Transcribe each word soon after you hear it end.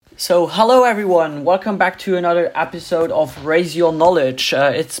So, hello everyone, welcome back to another episode of Raise Your Knowledge.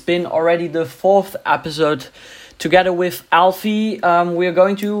 It's been already the fourth episode together with Alfie. We're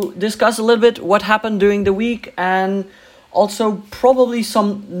going to discuss a little bit what happened during the week and also probably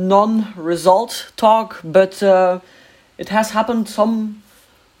some non-result talk, but it has happened some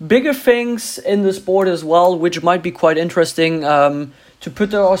bigger things in the sport as well, which might be quite interesting to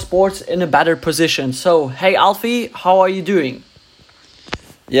put our sports in a better position. So, hey Alfie, how are you doing?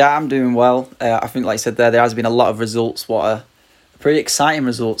 Yeah, I'm doing well. I think, like I said there has been a lot of results. What are pretty exciting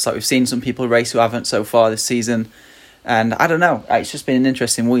results. Like we've seen some people race who haven't so far this season. And I don't know, it's just been an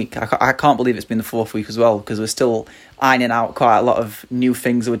interesting week. I can't believe it's been the fourth week as well, because we're still ironing out quite a lot of new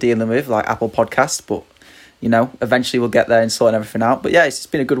things that we're dealing with, like Apple Podcasts. But, eventually we'll get there and sorting everything out. But yeah, it's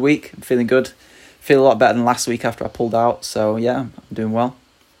been a good week. I'm feeling good. Feel a lot better than last week after I pulled out. So yeah, I'm doing well.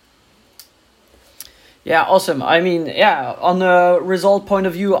 Yeah, awesome. I mean, on a result point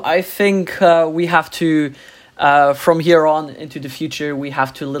of view, I think we have to, from here on into the future, we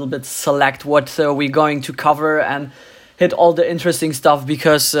have to a little bit select what we're going to cover and hit all the interesting stuff,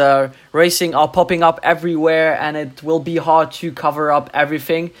 because racing are popping up everywhere and it will be hard to cover up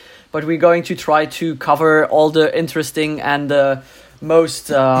everything. But we're going to try to cover all the interesting and the most,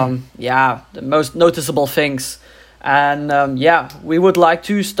 the most noticeable things. And we would like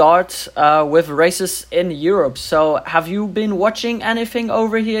to start with races in Europe. So have you been watching anything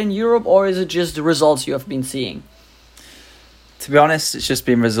over here in Europe, or is it just the results you have been seeing? To be honest, it's just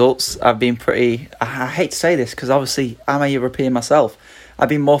been results. I've been I hate to say this because obviously I'm a European myself. I've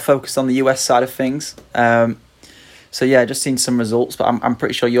been more focused on the US side of things. Just seen some results, but I'm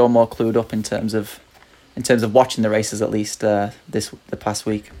pretty sure you're more clued up in terms of watching the races, at least the past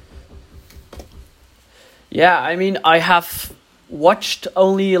week. Yeah, I mean, I have watched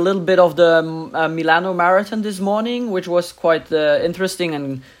only a little bit of the Milano Marathon this morning, which was quite interesting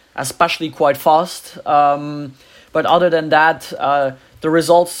and especially quite fast. But other than that, the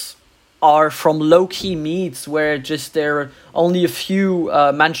results are from low-key meets where there are only a few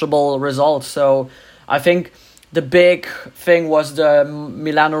mentionable results. So I think the big thing was the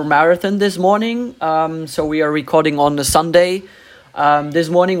Milano Marathon this morning. So we are recording on the Sunday. This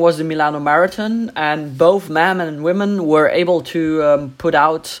morning was the Milano Marathon, and both men and women were able to put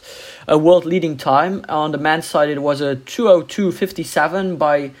out a world leading time. On the men's side, it was a 2:02:57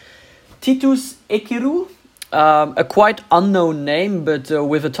 by Titus Ekiru, a quite unknown name, but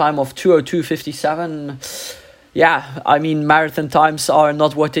with a time of 2:02:57. Yeah, I mean, marathon times are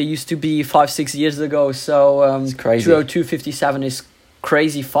not what they used to be 5-6 years ago. So it's crazy. 2:02:57 is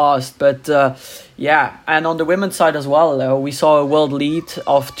crazy fast. But and on the women's side as well, we saw a world lead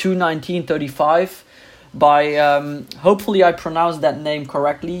of 2:19:35 by hopefully I pronounced that name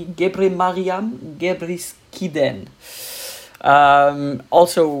correctly, Gebremariam Gebreskiden.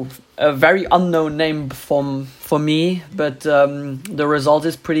 Also a very unknown name for me, but the result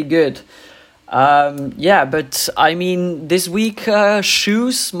is pretty good. But I mean, this week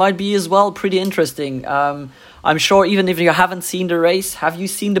shoes might be as well pretty interesting. I'm sure even if you haven't seen the race, have you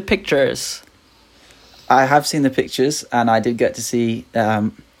seen the pictures? I have seen the pictures, and I did get to see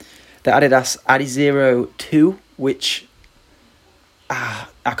the Adidas Adizero 2, which I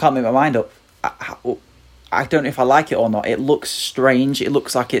can't make my mind up. I don't know if I like it or not. It looks strange. It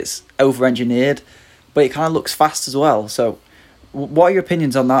looks like it's over-engineered, but it kind of looks fast as well. So what are your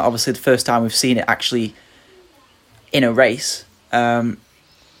opinions on that? Obviously, the first time we've seen it actually in a race. I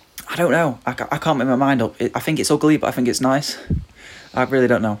don't know. I can't make my mind up. I think it's ugly, but I think it's nice. I really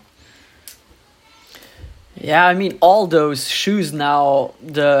don't know. Yeah, I mean, all those shoes now,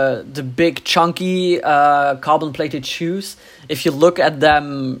 the big chunky carbon-plated shoes, if you look at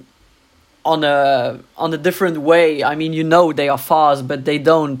them on a different way, I mean, they are fast, but they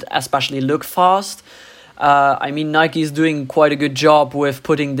don't especially look fast. I mean, Nike is doing quite a good job with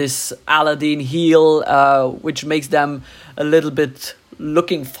putting this Aladdin heel, which makes them a little bit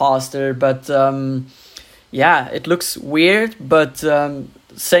looking faster. But it looks weird. But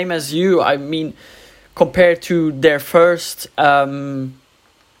same as you, I mean, compared to their first Adidas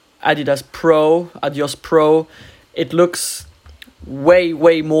Pro, it looks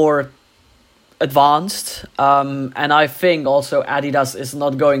way more advanced, and I think also Adidas is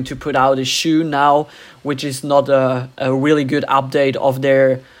not going to put out a shoe now, which is not a really good update of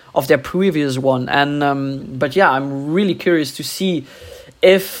their previous one. And I'm really curious to see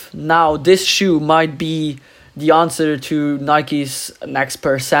if now this shoe might be the answer to Nike's Next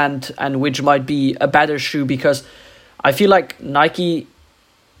Percent, and which might be a better shoe, because I feel like Nike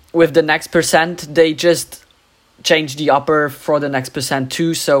with the Next Percent, they just changed the upper for the Next Percent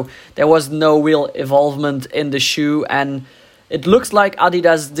too, so there was no real involvement in the shoe. And it looks like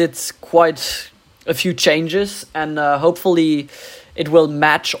Adidas did quite a few changes, and hopefully it will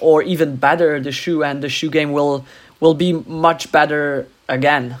match or even better the shoe, and the shoe game will be much better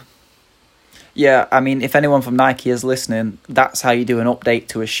again. Yeah, I mean, if anyone from Nike is listening, that's how you do an update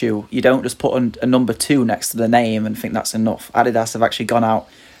to a shoe. You don't just put a number 2 next to the name and think that's enough. Adidas have actually gone out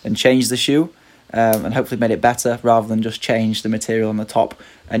and changed the shoe, and hopefully made it better rather than just change the material on the top,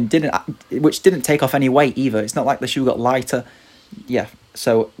 and which didn't take off any weight either. It's not like the shoe got lighter. Yeah,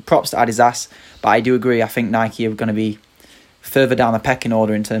 so props to Adidas, but I do agree. I think Nike are going to be further down the pecking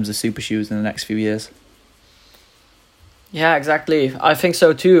order in terms of super shoes in the next few years. Yeah, exactly. I think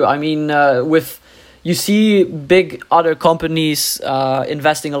so too. I mean, you see big other companies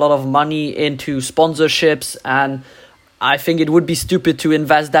investing a lot of money into sponsorships, and I think it would be stupid to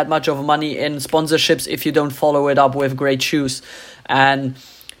invest that much of money in sponsorships if you don't follow it up with great shoes. And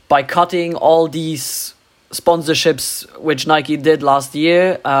by cutting all these sponsorships, which Nike did last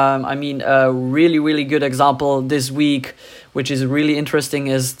year, I mean, a really, really good example this week, which is really interesting,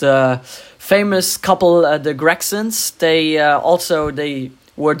 is the famous couple, the Gregsons. They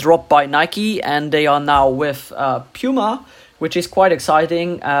were dropped by Nike, and they are now with Puma, which is quite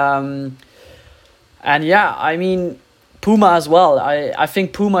exciting. And yeah, I mean, Puma as well. I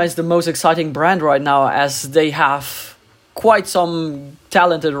think Puma is the most exciting brand right now, as they have quite some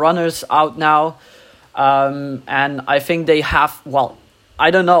talented runners out now. And I think they have, well,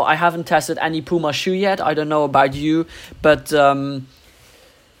 I don't know, I haven't tested any Puma shoe yet. I don't know about you, but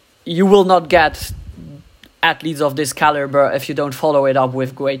you will not get athletes of this caliber if you don't follow it up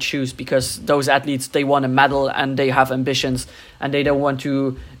with great shoes, because those athletes, they want a medal and they have ambitions, and they don't want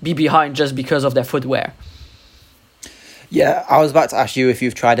to be behind just because of their footwear. Yeah, I was about to ask you if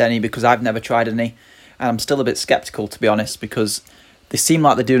you've tried any, because I've never tried any, and I'm still a bit skeptical, to be honest, because they seem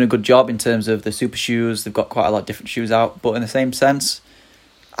like they're doing a good job in terms of the super shoes. They've got quite a lot of different shoes out, but in the same sense,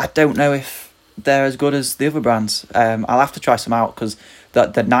 I don't know if they're as good as the other brands. I'll have to try some out, because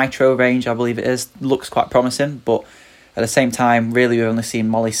the Nitro range, I believe it is, looks quite promising, but at the same time, really we've only seen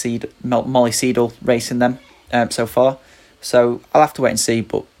Molly Seidel racing them so far. So I'll have to wait and see,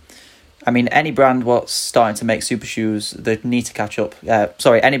 but I mean, any brand what's starting to make super shoes, they need to catch up.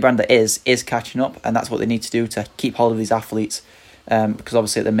 Any brand that is catching up, and that's what they need to do to keep hold of these athletes. Because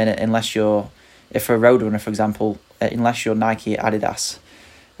obviously at the minute, if for a road runner, for example, unless you're Nike, Adidas,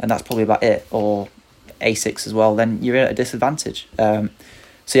 and that's probably about it, or Asics as well, then you're at a disadvantage. So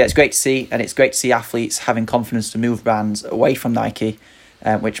yeah, it's great to see, and it's great to see athletes having confidence to move brands away from Nike,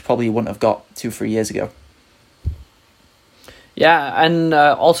 which probably wouldn't have got 2-3 years ago. Yeah, and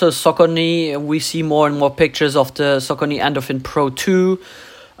also Saucony, we see more and more pictures of the Saucony Endorphin Pro 2.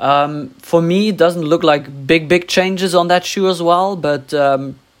 For me, it doesn't look like big changes on that shoe as well, but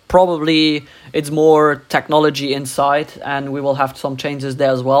probably it's more technology inside, and we will have some changes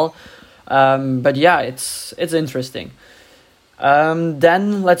there as well. But yeah, it's interesting.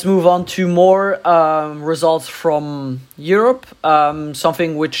 Then let's move on to more results from Europe.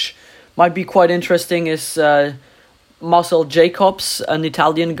 Something which might be quite interesting is Marcel Jacobs, an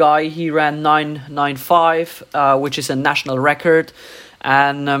Italian guy. He ran 9:95, which is a national record.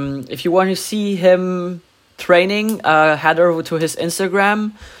 And if you want to see him training, head over to his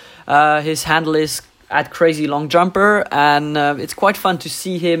Instagram. His handle is @CrazyLongJumper, and it's quite fun to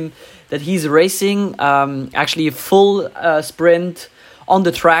see him, that he's racing actually a full sprint on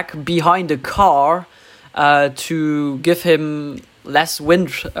the track behind the car to give him less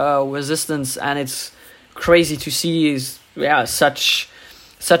wind resistance, and it's crazy to see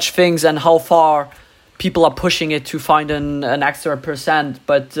such things, and how far people are pushing it to find an extra percent.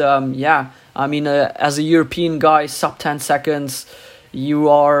 But I mean, as a European guy, sub 10 seconds, you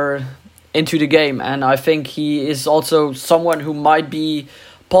are into the game, and I think he is also someone who might be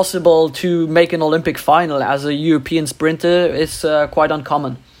possible to make an Olympic final as a European sprinter. Is quite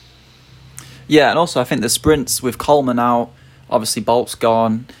uncommon. Yeah, and also I think the sprints with Coleman out, obviously Bolt's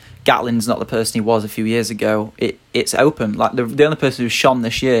gone, Gatlin's not the person he was a few years ago. It's open. Like the only person who's shone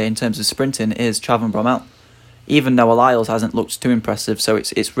this year in terms of sprinting is Travon Bromell, even though Lyles hasn't looked too impressive. So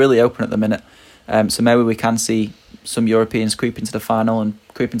it's really open at the minute. So maybe we can see some Europeans creep into the final and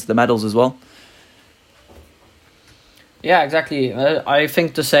creep into the medals as well. Yeah, exactly. I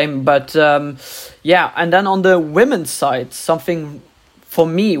think the same. But and then on the women's side, something for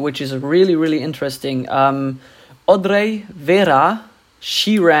me which is really, really interesting. Audrey Vera,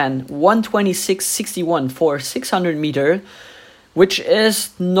 she ran 1:26.61 for 600 meter, which is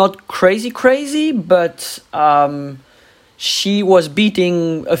not crazy, but she was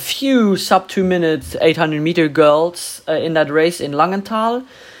beating a few sub 2 minutes 800 meter girls in that race in Langenthal.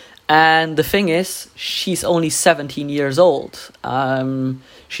 And the thing is, she's only 17 years old.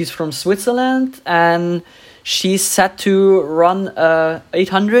 She's from Switzerland, and she's set to run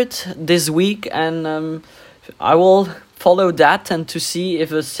 800 this week. And I will follow that and to see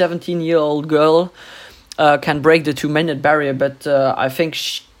if a 17-year-old girl can break the 2-minute barrier. But I think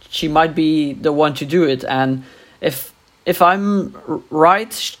she might be the one to do it. And if I'm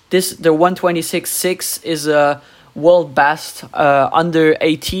right, the 126.6 is a world best under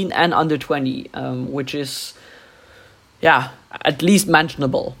 18 and under 20, which is, at least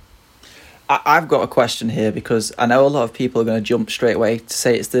mentionable. I've got a question here, because I know a lot of people are going to jump straight away to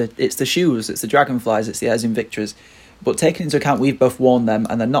say it's the shoes, it's the Dragonflies, it's the Airs Invictus, but taking into account we've both worn them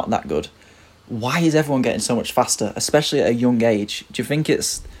and they're not that good, why is everyone getting so much faster, especially at a young age? Do you think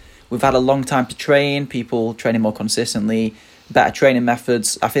we've had a long time to train, people training more consistently, better training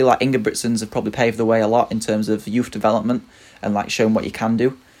methods? I feel like Ingebrigtsen's have probably paved the way a lot in terms of youth development and like showing what you can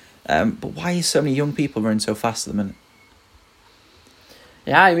do. But why is so many young people running so fast at the minute?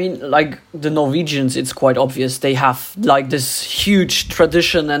 Yeah, I mean, like the Norwegians, it's quite obvious. They have like this huge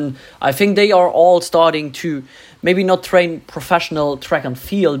tradition, and I think they are all starting to maybe not train professional track and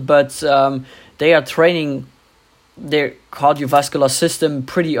field, but they are training their cardiovascular system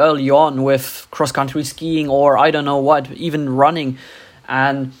pretty early on with cross-country skiing, or I don't know what, even running.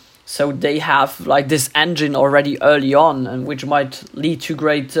 And so they have like this engine already early on, and which might lead to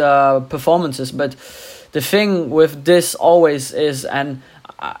great performances. But the thing with this always is, and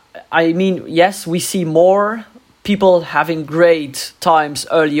I mean, yes, we see more people having great times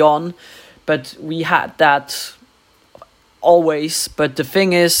early on, but we had that always. But the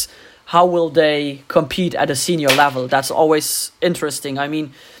thing is, how will they compete at a senior level? That's always interesting. I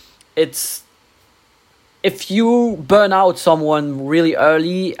mean, it's if you burn out someone really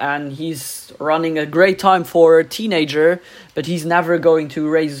early and he's running a great time for a teenager, but he's never going to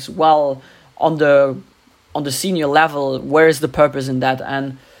race well on the senior level, where is the purpose in that?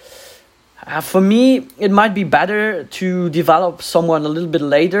 And for me, it might be better to develop someone a little bit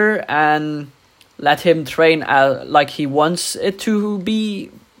later and let him train like he wants it to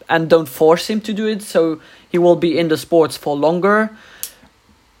be, and don't force him to do it, so he will be in the sports for longer,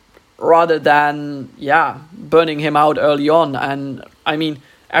 rather than burning him out early on. And I mean,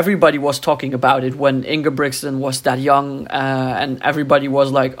 everybody was talking about it when Ingebrigtsen was that young, and everybody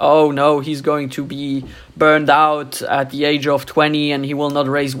was like, oh no, he's going to be burned out at the age of 20 and he will not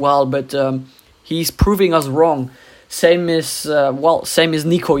race well. But he's proving us wrong. Same is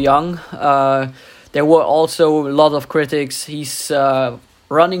Nico Young. There were also a lot of critics. He's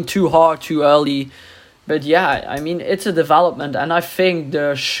running too hard too early. But yeah, I mean, it's a development, and I think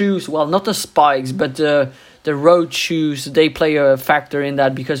the shoes, well, not the spikes, but the road shoes, they play a factor in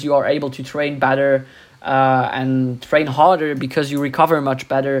that, because you are able to train better and train harder because you recover much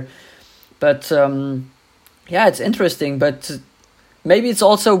better. But it's interesting. But maybe it's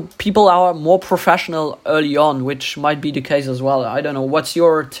also people are more professional early on, which might be the case as well. I don't know. What's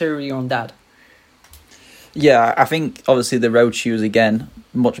your theory on that? Yeah, I think obviously the road shoes, again,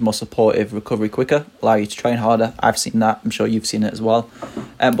 much more supportive, recovery quicker, allow you to train harder. I've seen that. I'm sure you've seen it as well.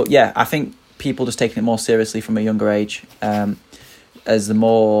 But yeah, I think people just taking it more seriously from a younger age. I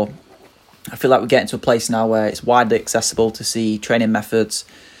feel like we're getting to a place now where it's widely accessible to see training methods,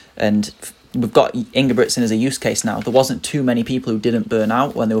 and we've got Ingebrigtsen as a use case now. There wasn't too many people who didn't burn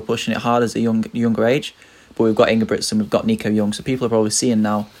out when they were pushing it hard as a younger age, but we've got Ingebrigtsen, we've got Nico Young, so people are probably seeing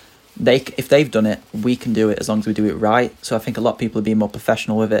now, if they've done it, we can do it as long as we do it right. So I think a lot of people are being more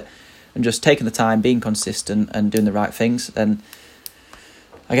professional with it and just taking the time, being consistent and doing the right things. And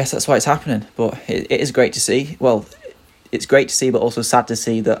I guess that's why it's happening. But it is great to see. Well, it's great to see, but also sad to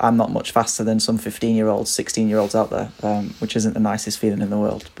see that I'm not much faster than some 15-year-olds, 16-year-olds out there, which isn't the nicest feeling in the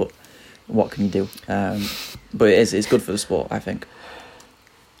world. But what can you do? But it's good for the sport, I think.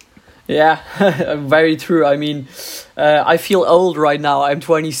 Yeah, very true. I mean, I feel old right now. I'm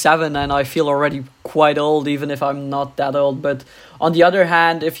 27 and I feel already quite old, even if I'm not that old. But on the other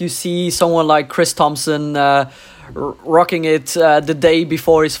hand, if you see someone like Chris Thompson rocking it the day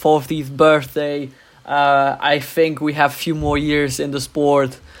before his 40th birthday, I think we have a few more years in the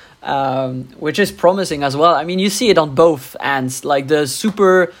sport, which is promising as well. I mean, you see it on both ends, like the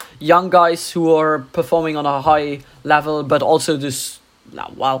super young guys who are performing on a high level, but also this,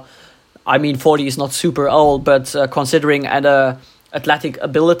 well, I mean, 40 is not super old, but considering athletic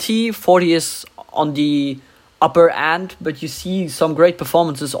ability, 40 is on the upper end, but you see some great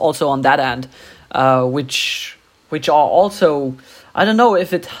performances also on that end, which are also, I don't know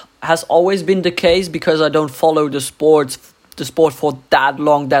if it has always been the case, because I don't follow the sport for that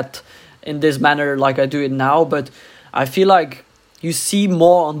long, that in this manner like I do it now, but I feel like you see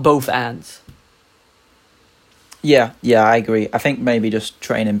more on both ends. Yeah, I agree. I think maybe just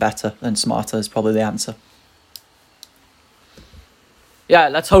training better and smarter is probably the answer. Yeah,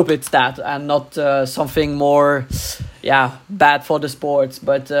 let's hope it's that and not something more, bad for the sports.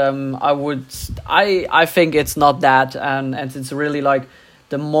 But I think it's not that, and it's really like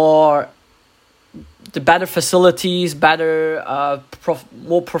the better facilities, better,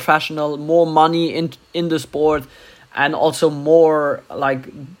 more professional, more money in the sport, and also more like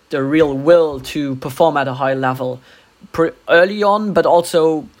the real will to perform at a high level, early on, but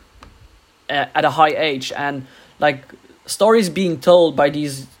also at a high age, and like stories being told by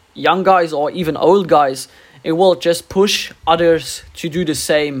these young guys or even old guys, it will just push others to do the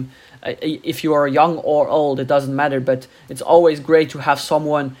same. If you are young or old, it doesn't matter, but it's always great to have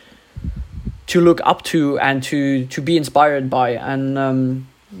someone to look up to and to be inspired by. And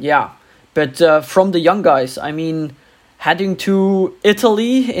but from the young guys, I mean, heading to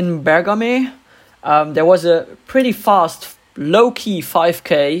Italy in Bergame, there was a pretty fast, low-key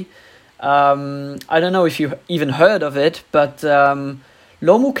 5K. I don't know if you even heard of it, but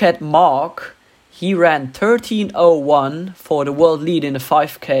Lomuket Mark, he ran 13:01 for the world lead in the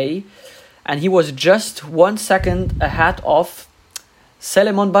 5K, and he was just 1 second ahead of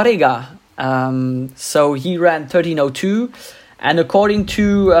Selemon Barriga. So he ran 13:02, and according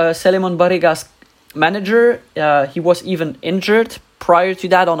to Selemon Barriga's manager, he was even injured prior to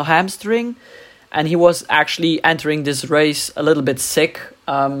that on a hamstring, and he was actually entering this race a little bit sick.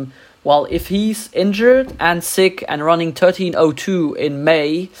 Well, if he's injured and sick and running 13:02 in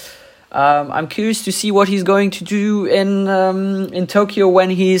May, I'm curious to see what he's going to do in Tokyo when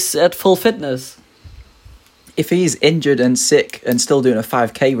he's at full fitness. If he's injured and sick and still doing a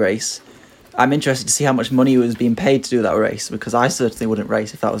 5K race, I'm interested to see how much money was being paid to do that race, because I certainly wouldn't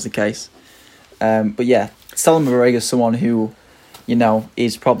race if that was the case. But yeah, Selemon Barriga is someone who,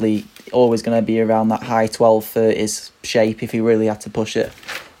 is probably always going to be around that high 12:30s shape if he really had to push it.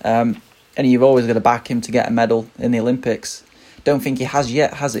 And you've always got to back him to get a medal in the Olympics. Don't think he has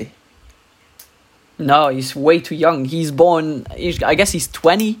yet, has he? No, he's way too young. I guess he's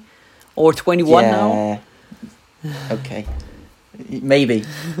 20 or 21 now. Okay. Maybe.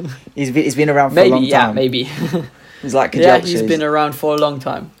 He's been around for a long time. Yeah, maybe. He's like Kajal. Yeah, he's been around for a long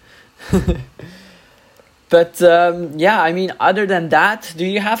time. But I mean, other than that, do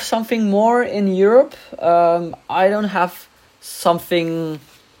you have something more in Europe? I don't have something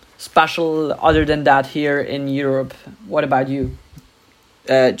special other than that here in Europe. What about you?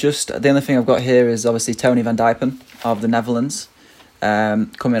 Just the only thing I've got here is obviously Tony van Dijpen of the Netherlands,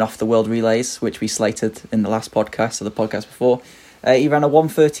 coming off the World Relays, which we slated in the last podcast or the podcast before. He ran a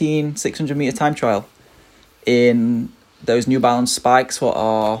 1:13 600 meter time trial in those New Balance spikes, what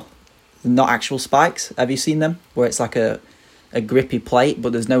are not actual spikes. Have you seen them? Where it's like a grippy plate,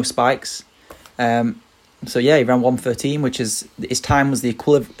 but there's no spikes. So yeah, he ran 1:13, which is, his time was the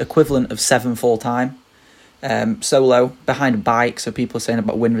equivalent of 7 full time. Solo, behind a bike, so people are saying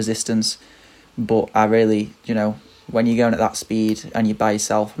about wind resistance. But I really, when you're going at that speed and you're by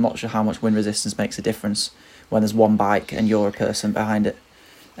yourself, I'm not sure how much wind resistance makes a difference when there's one bike and you're a person behind it.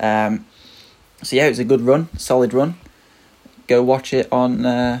 So yeah, it was a good run, solid run. Go watch it on,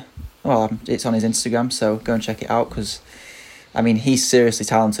 it's on his Instagram, so go and check it out, because I mean, he's seriously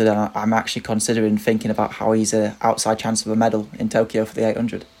talented, and I'm actually thinking about how he's an outside chance of a medal in Tokyo for the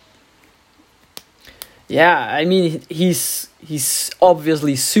 800. Yeah, I mean, he's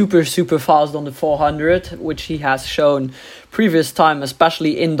obviously super, super fast on the 400, which he has shown previous time,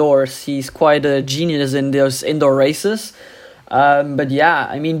 especially indoors. He's quite a genius in those indoor races. But yeah,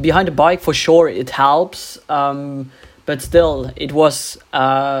 I mean, behind the bike, for sure, it helps. But still, it was,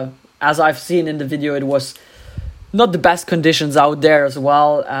 as I've seen in the video, it was not the best conditions out there as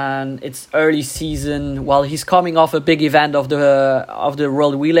well, and it's early season. Well, he's coming off a big event of the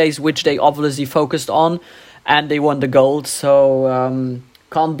World Relays, which they obviously focused on, and they won the gold. So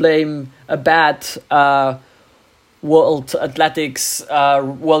can't blame a bad World Athletics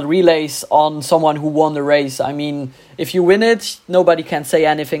World Relays on someone who won the race. I mean, if you win it, nobody can say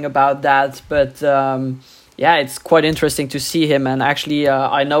anything about that. But yeah, it's quite interesting to see him, and actually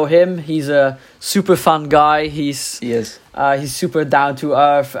I know him. He's a super fun guy. He is. He's super down to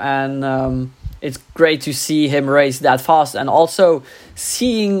earth, and it's great to see him race that fast. And also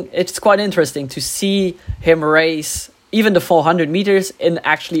it's quite interesting to see him race even the 400 meters in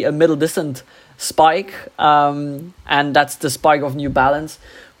actually a middle distance spike, and that's the spike of New Balance,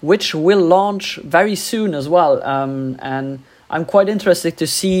 which will launch very soon as well. And I'm quite interested to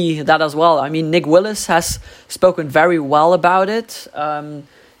see that as well. I mean, Nick Willis has spoken very well about it,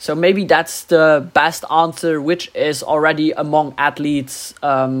 So maybe that's the best answer, which is already among athletes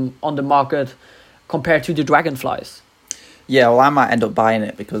on the market compared to the Dragonflies. Yeah, well, I might end up buying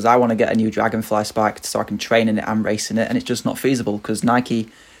it because I want to get a new Dragonfly spike so I can train in it and race in it, and it's just not feasible because Nike,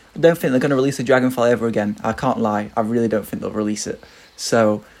 I don't think they're going to release a Dragonfly ever again. I can't lie, I really don't think they'll release it.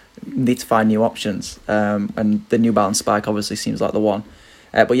 So, need to find new options, and the New Balance spike obviously seems like the one.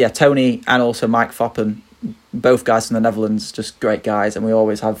 But yeah, Tony and also Mike Foppen, both guys from the Netherlands, just great guys, and we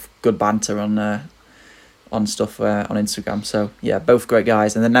always have good banter on stuff on Instagram. So yeah, both great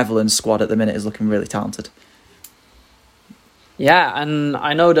guys, and the Netherlands squad at the minute is looking really talented. Yeah, and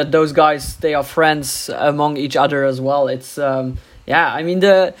I know that those guys, they are friends among each other as well. It's I mean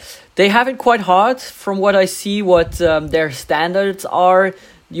they have it quite hard from what I see. What their standards are.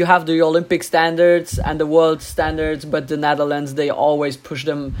 You have the Olympic standards and the world standards, but the Netherlands, they always push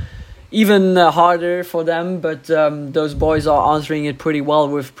them even harder for them. But those boys are answering it pretty well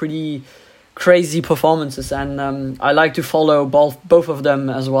with pretty crazy performances, and I like to follow both of them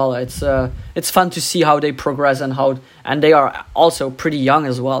as well. It's fun to see how they progress and they are also pretty young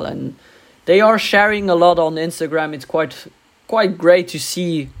as well, and they are sharing a lot on Instagram. It's quite great to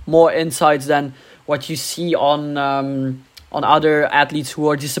see more insights than what you see on other athletes who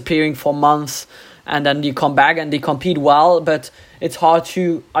are disappearing for months and then they come back and they compete well, but it's hard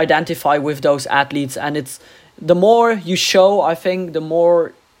to identify with those athletes, and it's the more you show, I think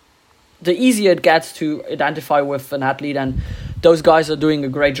the easier it gets to identify with an athlete, and those guys are doing a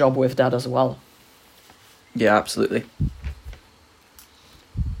great job with that as well. Yeah, absolutely.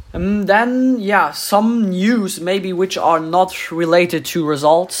 Then, some news maybe which are not related to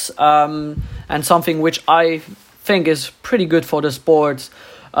results, and something which I think is pretty good for the sport.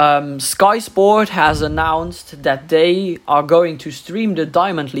 Sky Sport has announced that they are going to stream the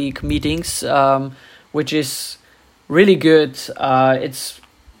Diamond League meetings, which is really good. It's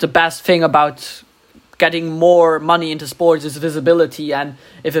the best thing about getting more money into sports is visibility, and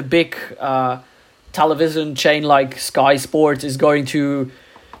if a big television chain like Sky Sports is going to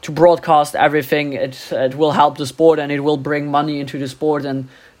broadcast everything, it will help the sport and it will bring money into the sport, and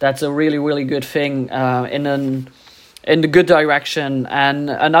that's a really, really good thing in the good direction. And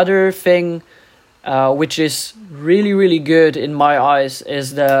another thing which is really, really good in my eyes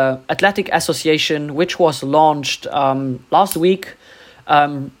is the Athletic Association, which was launched last week.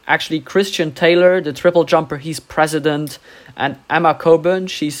 Actually, Christian Taylor, the triple jumper, he's president, and Emma Coburn,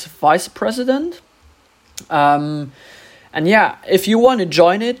 she's vice president. And yeah, if you want to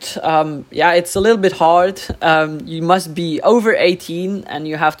join it, it's a little bit hard. You must be over 18 and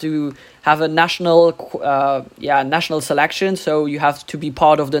you have to have a national selection. So you have to be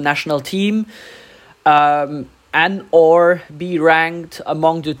part of the national team, and or be ranked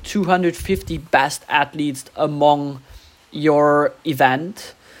among the 250 best athletes among your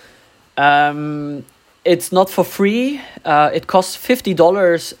event. It's not for free. It costs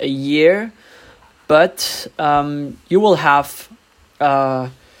 $50 a year. But you will have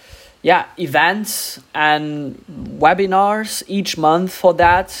events and webinars each month for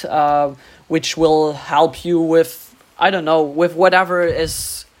that, which will help you with whatever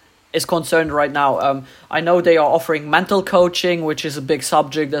is concerned right now. I know they are offering mental coaching, which is a big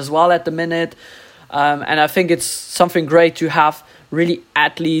subject as well at the minute. And I think it's something great to have really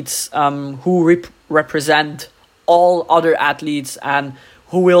athletes who represent all other athletes and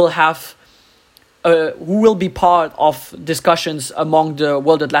who will be part of discussions among the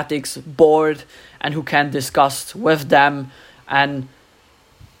World Athletics board and who can discuss with them. And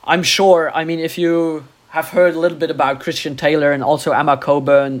I'm sure, if you have heard a little bit about Christian Taylor and also Emma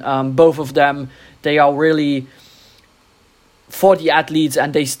Coburn, both of them, they are really for the athletes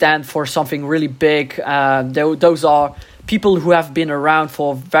and they stand for something really big. Those are people who have been around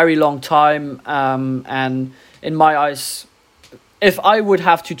for a very long time, and in my eyes, if I would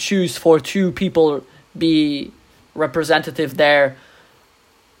have to choose for two people be representative there,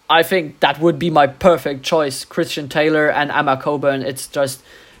 I think that would be my perfect choice, Christian Taylor and Emma Coburn. It's just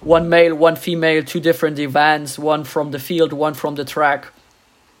one male, one female, two different events, one from the field, one from the track.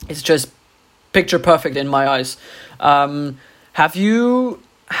 It's just picture perfect in my eyes. Have you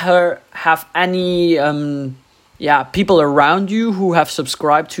have any people around you who have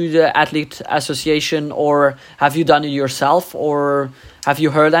subscribed to the Athlete Association, or have you done it yourself, or have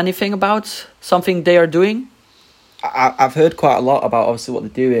you heard anything about something they are doing? I've heard quite a lot about obviously what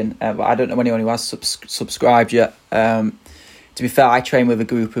they're doing, but I don't know anyone who has subscribed yet. To be fair, I train with a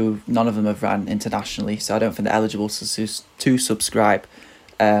group who none of them have ran internationally, so I don't think they're eligible to subscribe.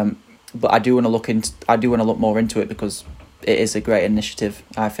 But I do want to look more into it because it is a great initiative,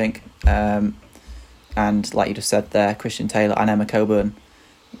 I think. And like you just said there, Christian Taylor and Emma Coburn,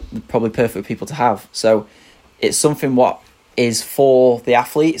 probably perfect people to have. So it's something what is for the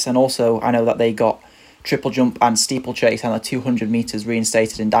athletes, and also I know that they got triple jump and steeplechase and the 200 meters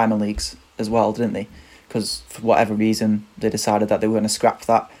reinstated in Diamond Leagues as well, didn't they? Because for whatever reason they decided that they were going to scrap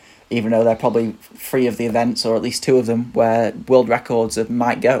that, even though they're probably 3 of the events, or at least 2 of them, where world records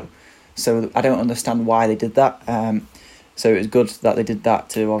might go. So I don't understand why they did that. So it was good that they did that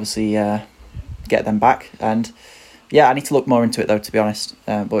to obviously get them back. And yeah, I need to look more into it though, to be honest.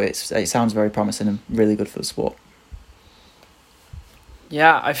 But it sounds very promising and really good for the sport.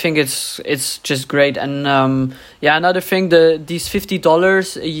 Yeah, I think it's just great. And another thing, these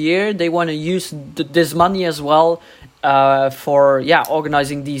 $50 a year, they want to use this money as well for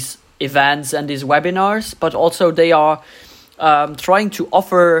organizing these events and these webinars, but also they are trying to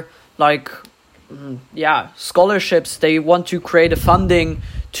offer scholarships. They want to create a funding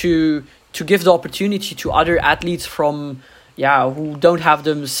to give the opportunity to other athletes from who don't have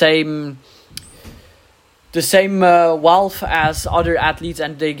the same wealth as other athletes,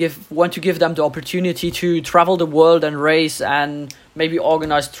 and they want to give them the opportunity to travel the world and race, and maybe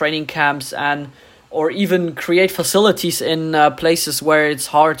organize training camps, or even create facilities in places where it's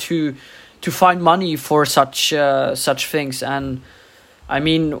hard to find money for such things. And I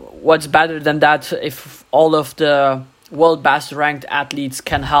mean, what's better than that if all of the world best ranked athletes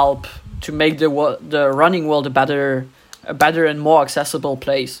can help to make the running world a better and more accessible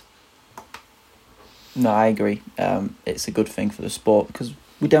place. No, I agree. It's a good thing for the sport because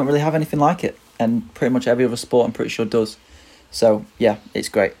we don't really have anything like it, and pretty much every other sport I'm pretty sure does. So yeah, it's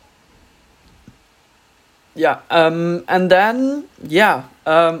great. Yeah, and then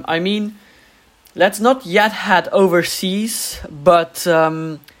I mean, let's not yet head overseas, but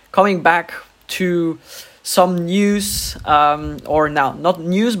coming back to some news, or now not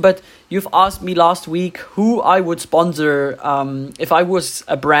news, but you've asked me last week who I would sponsor if I was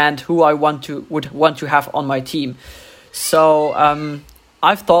a brand, who I would want to have on my team. So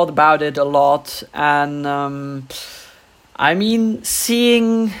I've thought about it a lot, and I mean,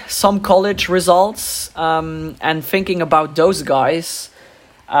 seeing some college results and thinking about those guys,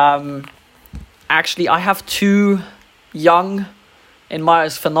 actually I have 2 young, in my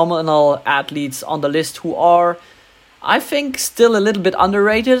eyes, phenomenal athletes on the list who are, I think, still a little bit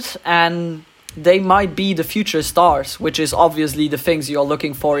underrated, and they might be the future stars, which is obviously the things you're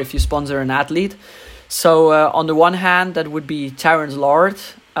looking for if you sponsor an athlete. So on the one hand, that would be Terence Lord,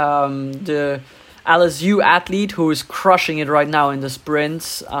 the LSU athlete who is crushing it right now in the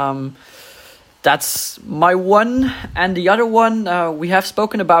sprints. That's my one. And the other one, we have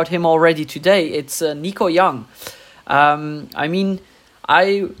spoken about him already today. It's Nico Young. I mean,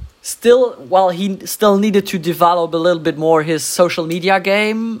 he still needed to develop a little bit more his social media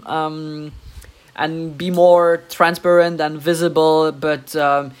game and be more transparent and visible, but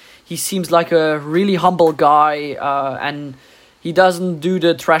he seems like a really humble guy, and he doesn't do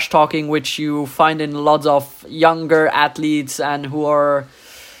the trash talking which you find in lots of younger athletes, and who are,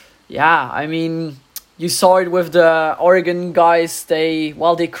 I mean, you saw it with the Oregon guys. They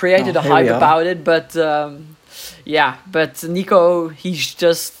created a hype about it, but but Nico, he's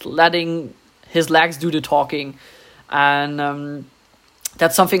just letting his legs do the talking, and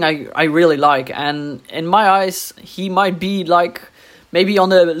that's something I really like. And in my eyes, he might be maybe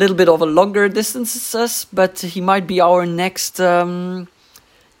on a little bit of a longer distances, but he might be our next Jacob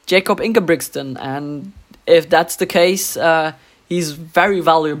Ingebrigtsen. And if that's the case, he's very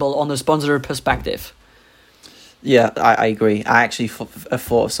valuable on a sponsor perspective. Yeah, I agree. I actually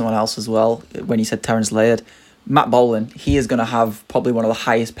thought of someone else as well when you said Terence Laird. Matt Boland, he is going to have probably one of the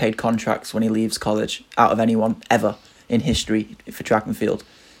highest paid contracts when he leaves college out of anyone ever in history for track and field.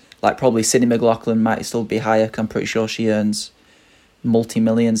 Probably Sydney McLaughlin might still be higher, because I'm pretty sure she earns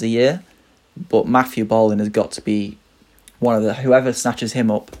multi-millions a year. But Matthew Boland has got to be one of whoever snatches him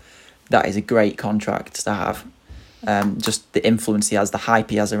up, that is a great contract to have. Just the influence he has, the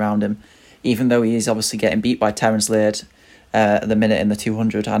hype he has around him. Even though he is obviously getting beat by Terence Laird at the minute in the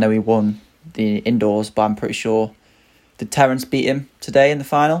 200. I know he won the indoors, but I'm pretty sure, did Terence beat him today in the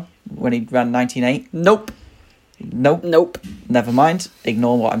final when he ran 19.8? Nope. Never mind.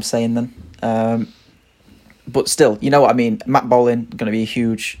 Ignore what I'm saying then. But still, you know what I mean. Matt Boland going to be a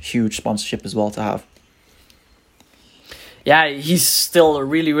huge sponsorship as well to have. Yeah, he's still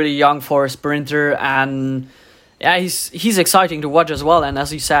really, really young for a sprinter, and he's exciting to watch as well. And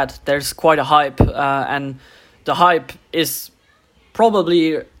as you said, there's quite a hype, and the hype is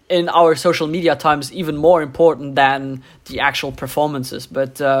probably in our social media times even more important than the actual performances.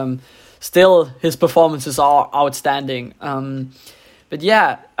 But still, his performances are outstanding. But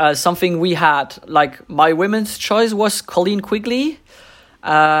something we had, my women's choice was Colleen Quigley.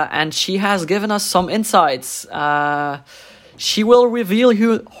 and she has given us some insights. She will reveal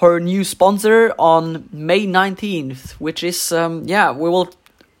her new sponsor on May 19th, which is, we will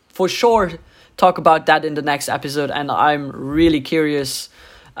for sure talk about that in the next episode. And I'm really curious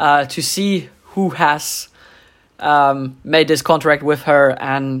to see who has made this contract with her.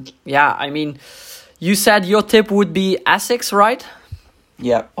 And yeah, I mean, you said your tip would be Asics, right?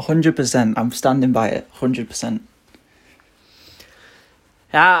 Yeah, 100%. I'm standing by it, 100%.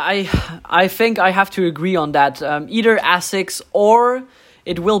 Yeah, I think I have to agree on that. Either Asics or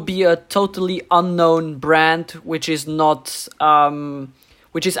it will be a totally unknown brand, which is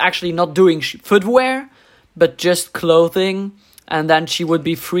actually not doing footwear, but just clothing. And then she would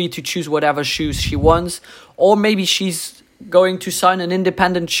be free to choose whatever shoes she wants. Or maybe she's going to sign an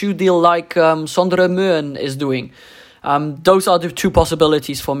independent shoe deal like Sondre Meun is doing. Those are the two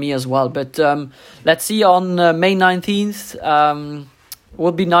possibilities for me as well. But let's see on May 19th.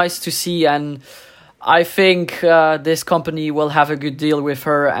 Would be nice to see, and I think this company will have a good deal with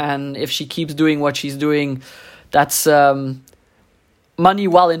her, and if she keeps doing what she's doing, that's money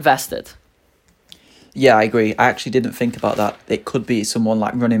well invested. Yeah, I agree. I actually didn't think about that. It could be someone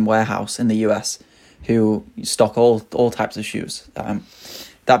like Running Warehouse in the US who stock all types of shoes.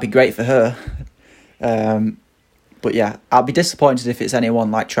 That'd be great for her. But yeah, I'll be disappointed if it's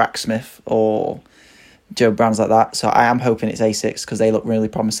anyone like Tracksmith or Joe brands like that. So I am hoping it's Asics because they look really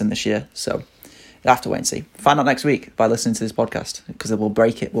promising this year. So you'll have to wait and see. Find out next week by listening to this podcast because we'll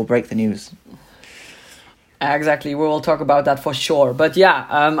break it. We'll break the news. Exactly, we will talk about that for sure. But yeah,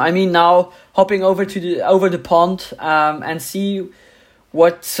 I mean, now hopping over the pond and see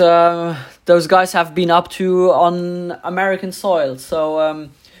what those guys have been up to on American soil. So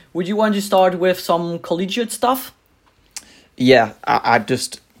would you want to start with some collegiate stuff? Yeah, I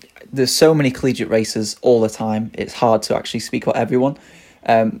just... There's so many collegiate races all the time. It's hard to actually speak about everyone.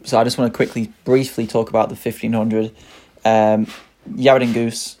 So I just want to briefly talk about the 1500. Yared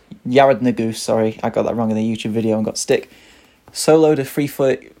Nuguse, sorry, I got that wrong in the YouTube video and got stick. Solo to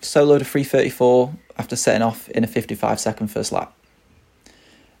 334 after setting off in a 55-second first lap.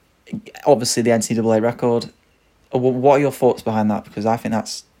 Obviously the NCAA record. What are your thoughts behind that? Because I think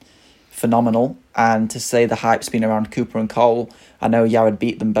that's phenomenal, and to say the hype's been around Cooper and Cole, I know Yared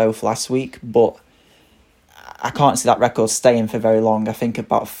beat them both last week, but I can't see that record staying for very long. I think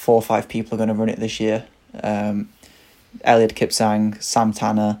about 4 or 5 people are going to run it this year. Eliud Kipsang, Sam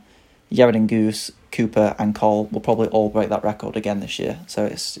Tanner, Yared Nuguse, Cooper and Cole will probably all break that record again this year. So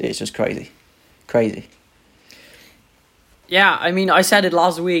it's just crazy. Yeah, I mean, I said it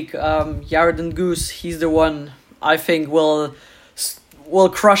last week. Yared Nuguse, he's the one I think will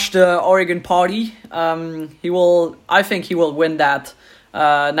crush the Oregon party. I think he will win that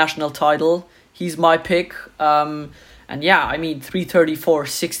national title. He my pick. And yeah, I mean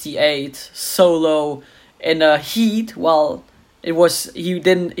 334.68 solo in a heat. Well,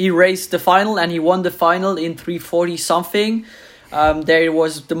 he raced the final and he won the final in 340 something. There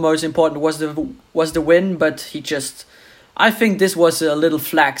was the most important was the win, but I think this was a little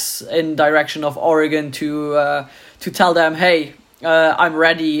flex in direction of Oregon to tell them, hey, I'm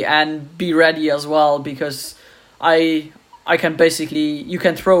ready and be ready as well, because I can basically, you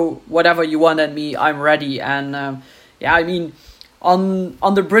can throw whatever you want at me, I'm ready. And yeah, I mean, on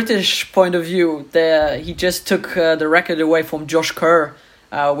the British point of view, he just took the record away from Josh Kerr,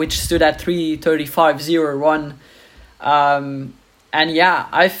 which stood at 3:35.01. And yeah,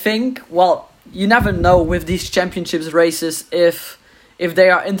 I think, well, you never know with these championships races if they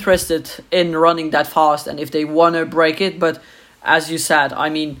are interested in running that fast and if they want to break it. But as you said, I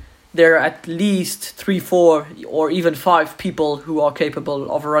mean, there are at least 3, 4 or even 5 people who are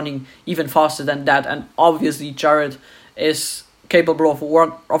capable of running even faster than that. And obviously Jared is capable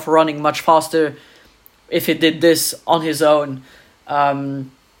of running much faster if he did this on his own.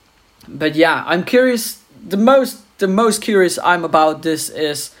 But yeah, I'm curious. The most curious I'm about this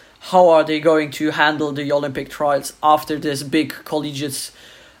is how are they going to handle the Olympic trials after this big collegiate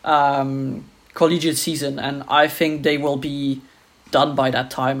season. And I think they will be done by that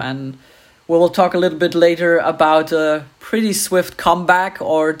time, and we will talk a little bit later about a pretty swift comeback,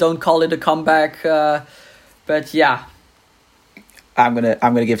 or don't call it a comeback, but yeah, I'm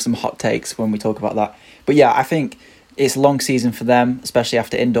gonna give some hot takes when we talk about that. But yeah, I think it's a long season for them, especially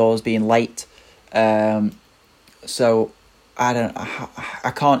after indoors being late. So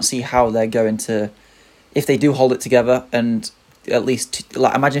I can't see how they're going to, if they do hold it together, and at least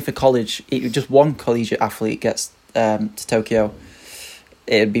imagine if a college, just one collegiate athlete gets to Tokyo.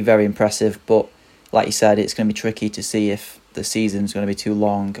 It'd be very impressive, but like you said, it's going to be tricky to see if the season's going to be too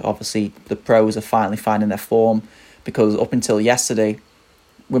long. Obviously, the pros are finally finding their form, because up until yesterday,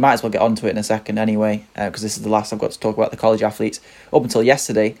 we might as well get onto it in a second anyway, because this is the last I've got to talk about the college athletes. Up until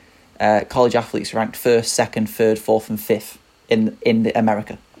yesterday, college athletes ranked 1st, 2nd, 3rd, 4th and 5th in the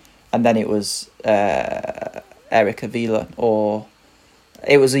America. And then it was Eric Avila, or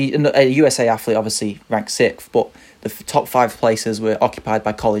it was a USA athlete, obviously ranked 6th, but the top 5 places were occupied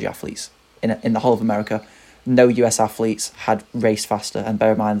by college athletes in the whole of America. No US athletes had raced faster, and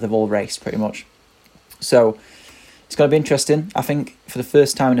bear in mind they've all raced pretty much. So it's going to be interesting. I think for the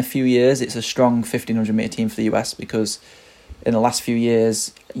first time in a few years, it's a strong 1500 metre team for the US, because in the last few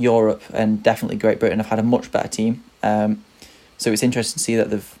years, Europe and definitely Great Britain have had a much better team. So it's interesting to see that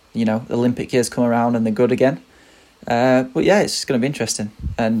the Olympic years come around and they're good again. But yeah, it's just going to be interesting.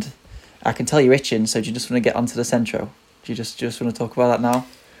 And I can tell you're itching, so do you just want to get onto the Centro? Do you just want to talk about that now?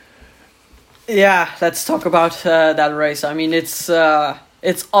 Yeah, let's talk about that race. I mean, it's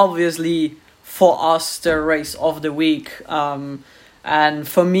obviously for us the race of the week, and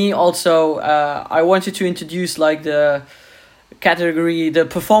for me also, I wanted to introduce like the category, the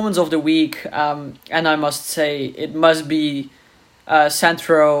performance of the week, and I must say it must be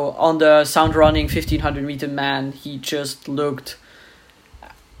Centro on the sound running 1500 meter man. He just looked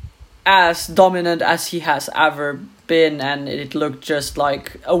as dominant as he has ever been, and it looked just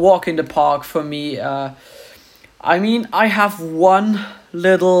like a walk in the park for me. I mean, I have one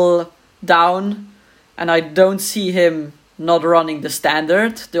little down, and I don't see him not running the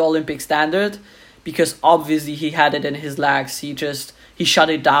Olympic standard, because obviously he had it in his legs. He shut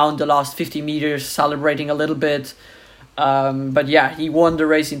it down the last 50 meters, celebrating a little bit. But yeah, he won the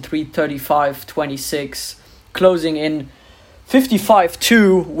race in 3:35.26, closing in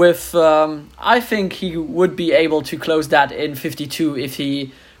 55.2 with, I think he would be able to close that in 52 if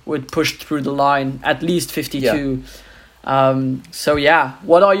he would push through the line, at least 52. Yeah. So yeah,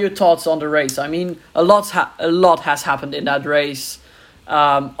 what are your thoughts on the race? I mean, a lot has happened in that race.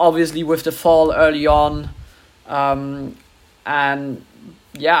 Obviously with the fall early on, and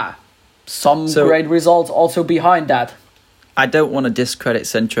yeah, some great results also behind that. I don't want to discredit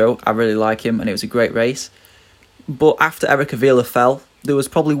Centro. I really like him, and it was a great race. But after Eric Avila fell, there was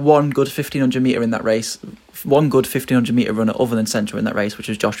probably one good 1500 metre in that race, one good 1500 metre runner other than Centro in that race, which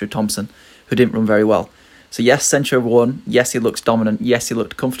was Joshua Thompson, who didn't run very well. So yes, Centro won. Yes, he looks dominant. Yes, he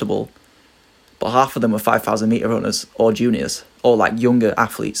looked comfortable. But half of them were 5,000 metre runners or juniors or like younger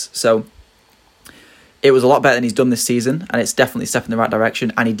athletes. So it was a lot better than he's done this season, and it's definitely a step in the right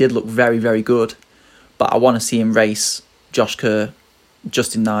direction. And he did look very, very good. But I want to see him race Josh Kerr,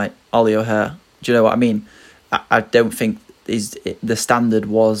 Justin Knight, Ollie O'Hare. Do you know what I mean? I don't think the standard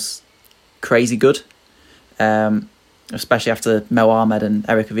was crazy good, especially after Mo Ahmed and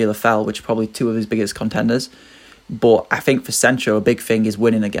Eric Avila fell, which are probably two of his biggest contenders. But I think for Centro, a big thing is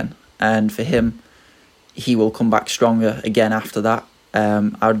winning again. And for him, he will come back stronger again after that.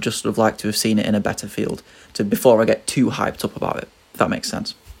 I would just have liked to have seen it in a better field before I get too hyped up about it, if that makes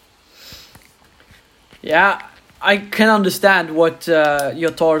sense. Yeah, I can understand what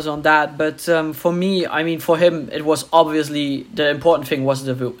your thoughts on that, but for me, I mean, for him, it was obviously the important thing was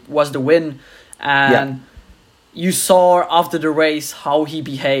the win, and you saw after the race how he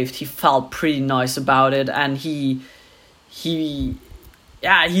behaved. He felt pretty nice about it, and he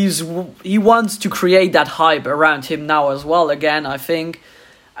wants to create that hype around him now as well. Again, I think,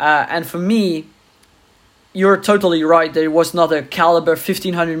 and for me, you're totally right. There was not a caliber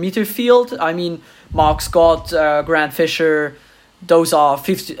 1500 meter field. I mean, Mark Scott, Grant Fisher, those are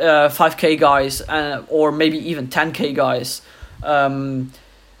 5K guys, or maybe even 10K guys, and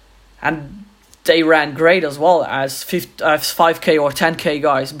they ran great as well as 5K or 10K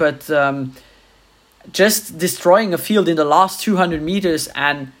guys. But just destroying a field in the last 200 meters,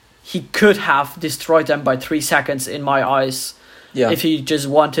 and he could have destroyed them by 3 seconds in my eyes, if he just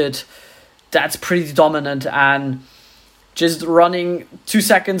wanted. That's pretty dominant, and just running 2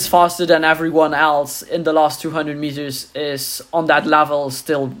 seconds faster than everyone else in the last 200 meters is on that level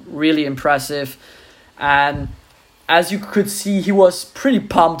still really impressive. And as you could see, he was pretty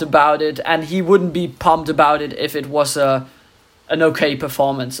pumped about it, and he wouldn't be pumped about it if it was an okay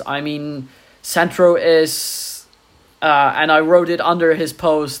performance. I mean, Centro is, and I wrote it under his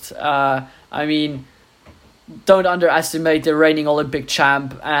post, I mean, don't underestimate the reigning Olympic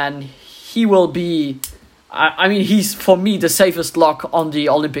champ, and he will be, I mean, he's, for me, the safest lock on the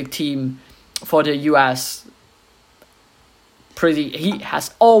Olympic team for the US. He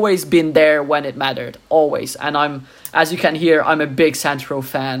has always been there when it mattered, always. And as you can hear, I'm a big Centro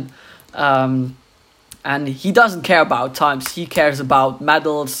fan. And he doesn't care about times. He cares about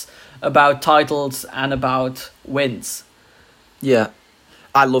medals, about titles, and about wins. Yeah.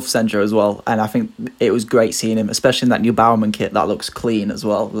 I love Centro as well, and I think it was great seeing him, especially in that new Bowerman kit. That looks clean as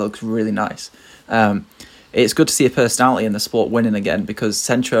well. It looks really nice. It's good to see a personality in the sport winning again, because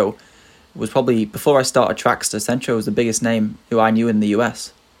Centro was probably, before I started Trackster, Centro was the biggest name who I knew in the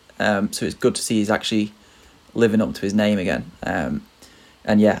US. So it's good to see he's actually living up to his name again.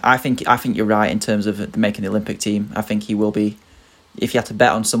 And yeah, I think you're right in terms of making the Olympic team. I think he will be. If you had to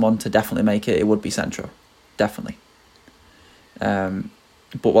bet on someone to definitely make it, it would be Centro, definitely.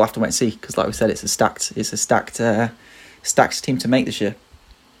 But we'll have to wait and see, because like we said, it's a stacked team to make this year.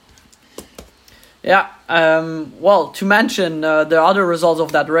 Yeah, well, to mention the other results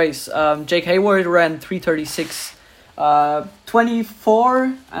of that race, Jake Hayward ran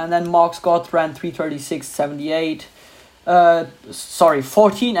 3:36.24, and then Mark Scott ran 3:36.78.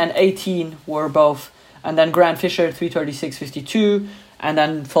 14 and 18 were both, and then Grant Fisher 3:36.52, and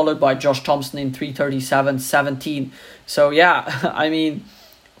then followed by Josh Thompson in 3:37.17. So yeah, I mean,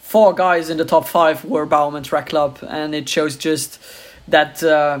 4 guys in the top 5 were Bowerman Track Club, and it shows just that.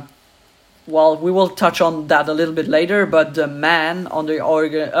 Well, we will touch on that a little bit later, but the men on the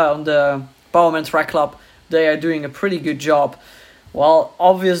Bowerman Track Club, they are doing a pretty good job. Well,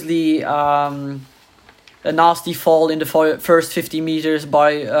 obviously, a nasty fall in the first 50 meters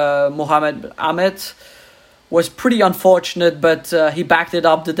by Mohamed Ahmed was pretty unfortunate, but he backed it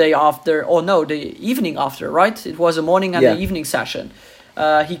up the day after, or no, the evening after, right? It was a morning and an evening session.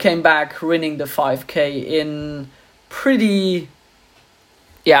 He came back winning the 5K in pretty,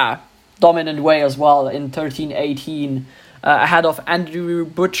 dominant way as well in 13:18, ahead of Andrew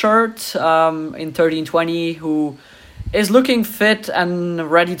Butchert in 13:20, who is looking fit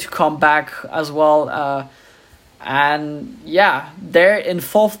and ready to come back as well. And yeah, they're in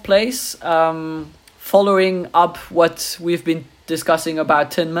 4th place, following up what we've been discussing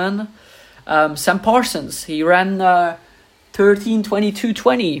about Tinman. Sam Parsons, he ran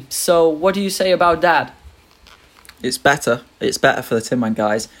 13:22.20. So what do you say about that? It's better. It's better for the Tinman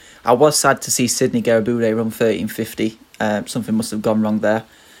guys. I was sad to see Sydney Garibude run 13:50. Something must have gone wrong there.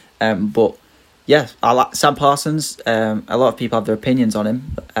 But yeah, I like Sam Parsons. A lot of people have their opinions on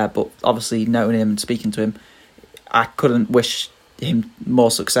him, but obviously knowing him and speaking to him, I couldn't wish him more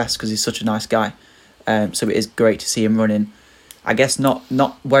success, because he's such a nice guy. So it is great to see him running. I guess not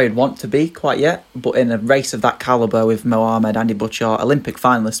where he'd want to be quite yet, but in a race of that calibre with Mo Ahmed, Andy Butchart, Olympic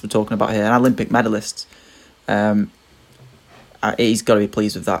finalists we're talking about here, and Olympic medalists. He's got to be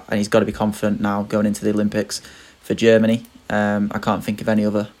pleased with that, and he's got to be confident now going into the Olympics for Germany. I can't think of any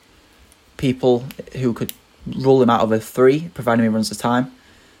other people who could rule him out of a 3, providing he runs the time.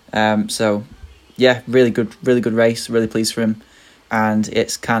 So yeah, really good race. Really pleased for him, and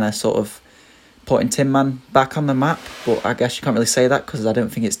it's kind of sort of putting Tinman back on the map. But I guess you can't really say that, because I don't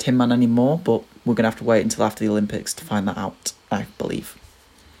think it's Tinman anymore. But we're gonna have to wait until after the Olympics to find that out, I believe.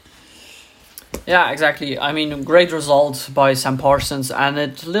 Yeah, exactly. I mean, great results by Sam Parsons, and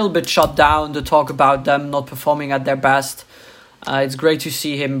it's a little bit shut down the talk about them not performing at their best. It's great to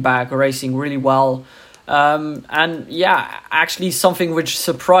see him back racing really well. And yeah, actually something which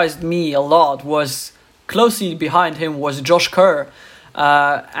surprised me a lot was closely behind him was Josh Kerr.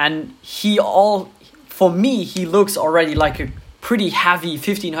 And for me, he looks already like a pretty heavy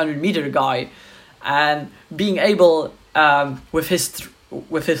 1500 meter guy. And being able, with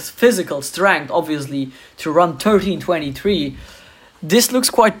his physical strength, obviously, to run 13:23, this looks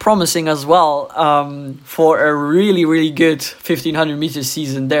quite promising as well, for a really, really good 1500 meter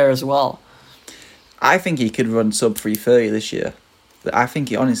season there as well. I think he could run sub 3:30 this year. I think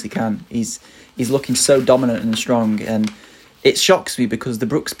he honestly can. He's looking so dominant and strong, and it shocks me because the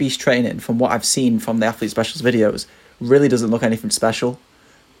Brooks Beast training, from what I've seen from the Athlete Specials videos, really doesn't look anything special,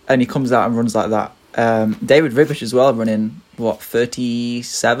 and he comes out and runs like that. David Ribish as well, running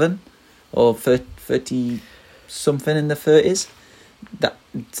 37 or 30 something in the 30s.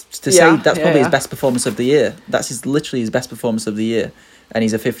 Say that's probably his best performance of the year. That's literally his best performance of the year, and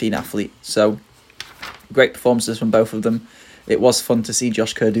he's a 15 athlete. So great performances from both of them. It was fun to see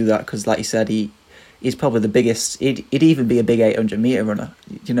Josh Kerr do that, because, like you said, he's probably the biggest. He'd even be a big 800 meter runner.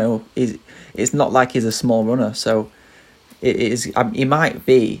 You know, it's not like he's a small runner. So it is. He might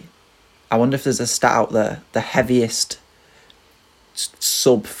be. I wonder if there's a stat out there, the heaviest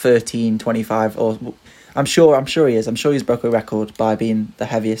sub 13:25, or I'm sure he is. I'm sure he's broke a record by being the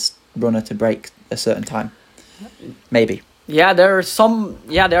heaviest runner to break a certain time. Maybe. Yeah, there are some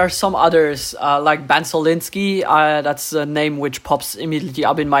others, like Ben Solinsky. That's a name which pops immediately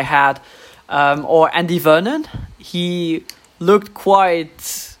up in my head. Or Andy Vernon. He looked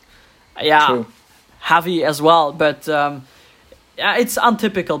quite, True. heavy as well, but it's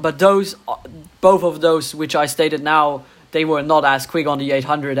untypical. But both of those which I stated now, they were not as quick on the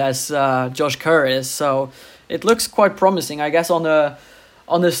 800 as Josh Kerr is. So it looks quite promising. I guess on a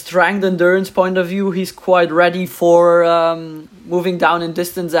strength endurance point of view, he's quite ready for moving down in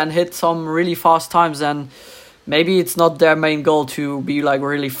distance and hit some really fast times. And maybe it's not their main goal to be like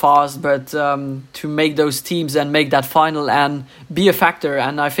really fast, but to make those teams and make that final and be a factor.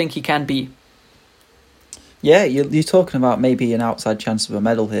 And I think he can be. Yeah, you're talking about maybe an outside chance of a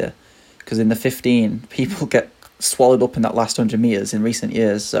medal here, because in the 15, people get swallowed up in that last 100 metres in recent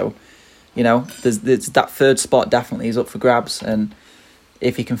years. So, you know, there's that third spot definitely is up for grabs, and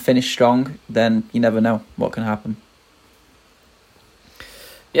if he can finish strong, then you never know what can happen.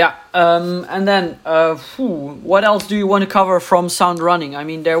 Yeah, and then what else do you want to cover from Sound Running? I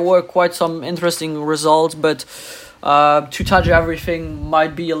mean, there were quite some interesting results, but to touch everything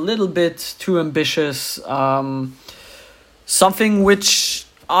might be a little bit too ambitious. Something which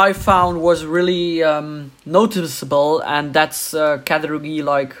I found was really noticeable, and that's category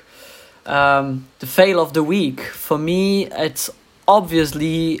like the fail of the week. For me, it's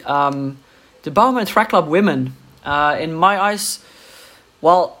obviously the Bowerman Track Club women. In my eyes,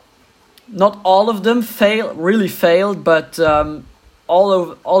 well, not all of them really failed, but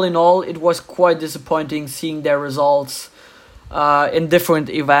all in all, it was quite disappointing seeing their results in different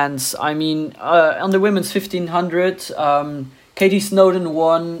events. I mean, on the women's 1500, Katie Snowden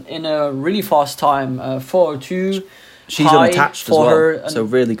won in a really fast time, 4:02. She's unattached as well, so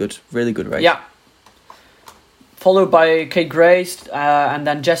really good race. Yeah. Followed by Kate Grace and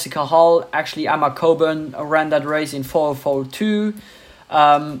then Jessica Hall. Actually, Emma Coburn ran that race in 4:42.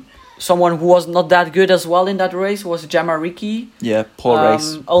 Someone who was not that good as well in that race was Gemma Ricci. Yeah, poor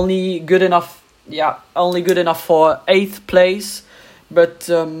race. Only good enough for 8th place. But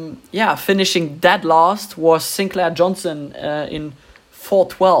finishing dead last was Sinclair Johnson in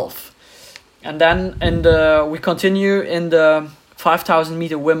 4:12. And then we continue in the 5,000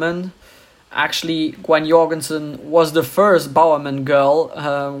 meter women. Actually, Gwen Jorgensen was the first Bowerman girl,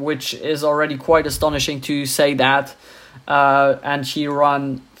 which is already quite astonishing to say that. And she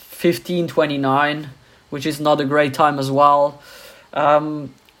ran 15:29, which is not a great time as well.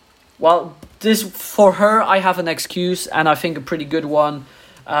 This for her, I have an excuse, and I think a pretty good one.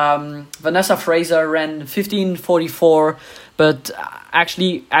 Vanessa Fraser ran 15:44, but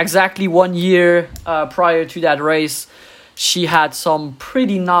actually exactly 1 year prior to that race, she had some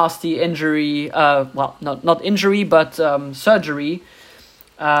pretty nasty injury. Not injury, but surgery.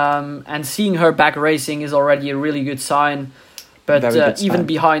 And seeing her back racing is already a really good sign. But even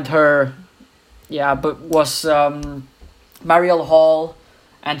behind her, was Marielle Hall,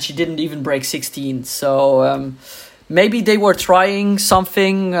 and she didn't even break 16. So maybe they were trying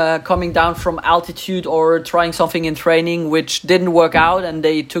something coming down from altitude or trying something in training which didn't work out, and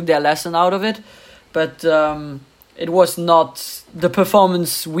they took their lesson out of it. But it was not the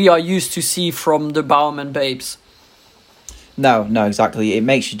performance we are used to see from the Bowerman babes. No, exactly. It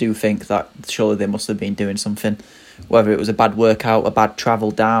makes you do think that surely they must have been doing something, whether it was a bad workout, a bad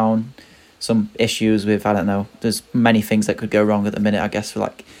travel down, some issues with, I don't know, there's many things that could go wrong at the minute, I guess, for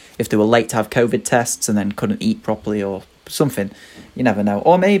like if they were late to have COVID tests and then couldn't eat properly or something, you never know.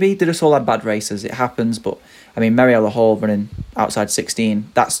 Or maybe they just all had bad races, it happens. But I mean, Mariella Hall running outside 16,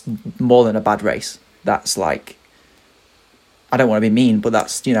 that's more than a bad race. That's like, I don't want to be mean, but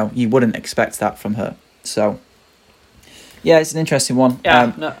that's, you know, you wouldn't expect that from her. So yeah, it's an interesting one.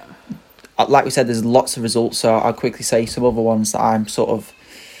 Yeah, like we said, there's lots of results, so I'll quickly say some other ones that I'm sort of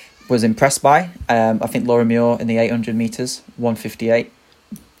was impressed by. I think Laura Muir in the 800 metres, 1:58,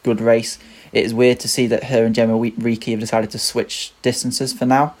 good race. It is weird to see that her and Gemma Ricci have decided to switch distances for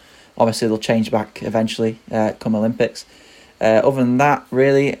now. Obviously, they'll change back eventually come Olympics. Other than that,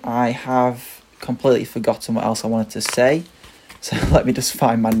 really, I have completely forgotten what else I wanted to say. So let me just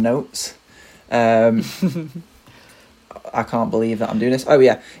find my notes. I can't believe that I'm doing this. Oh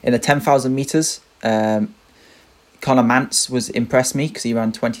yeah, in the 10,000 metres, Connor Mance impressed me because he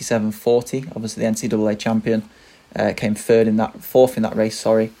ran 27:40. Obviously the NCAA champion, came fourth in that race.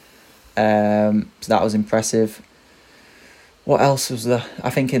 Sorry, so that was impressive. What else was there? I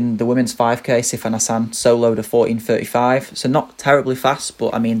think in the women's 5K, Sifan Hassan soloed a 14:35. So not terribly fast,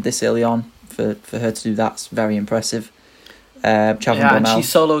 but I mean this early on for her to do that's very impressive. Chavin and she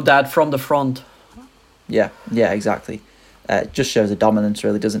soloed that from the front. Yeah, exactly. Just shows a dominance,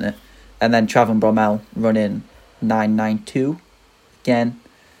 really, doesn't it? And then Travon Bromell running 9:92 again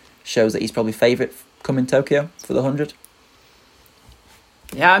shows that he's probably favourite coming Tokyo for the 100.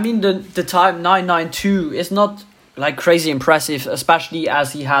 Yeah, I mean the time 9:92 is not like crazy impressive, especially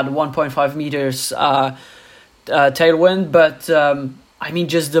as he had 1.5 meters tailwind. But I mean,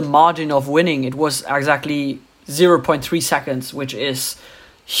 just the margin of winning, it was exactly 0.3 seconds, which is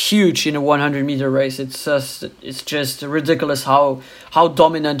huge in a 100-meter race. It's just ridiculous how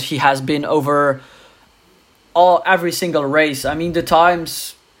dominant he has been over every single race. I mean, the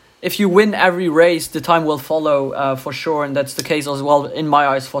times, if you win every race, the time will follow for sure, and that's the case as well in my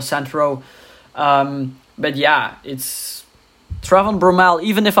eyes for Centro. But yeah, it's Travon Bromell.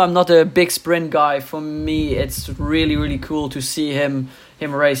 Even if I'm not a big sprint guy, for me it's really, really cool to see him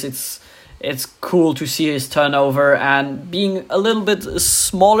race. It's cool to see his turnover, and being a little bit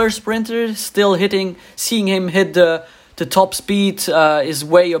smaller sprinter, still seeing him hit the top speed is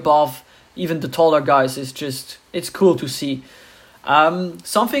way above even the taller guys. It's cool to see.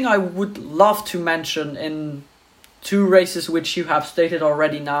 Something I would love to mention in two races which you have stated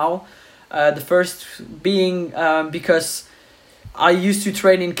already now. The first being because I used to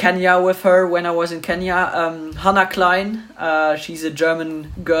train in Kenya with her when I was in Kenya. Hannah Klein, she's a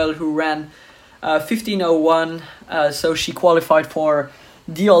German girl who ran 15:01, so she qualified for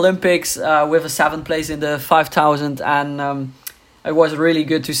the Olympics with a 7th place in the 5,000, and it was really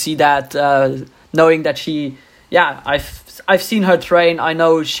good to see that, knowing that I've seen her train. I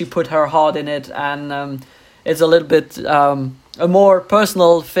know she put her heart in it, and it's a little bit a more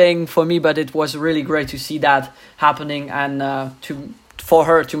personal thing for me, but it was really great to see that happening, and for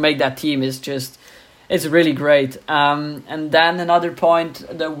her to make that team it's really great. And then another point,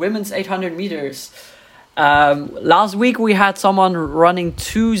 the women's 800 meters. Last week we had someone running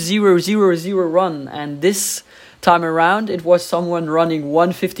 2:0:00 run, and this time around it was someone running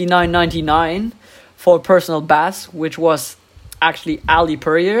 1:59:99 for personal best, which was actually Ali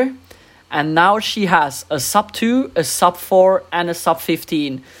Purrier. And now she has a sub-2, a sub-4, and a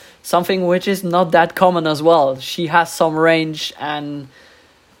sub-15. Something which is not that common as well. She has some range and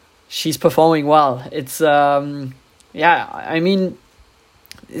she's performing well. It's, I mean,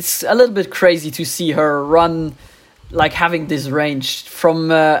 it's a little bit crazy to see her run, like having this range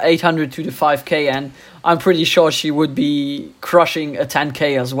from 800 to the 5K. And I'm pretty sure she would be crushing a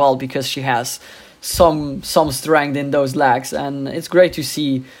 10K as well, because she has some strength in those legs. And it's great to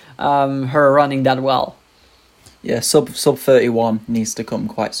see her running that well. Yeah, sub 31 needs to come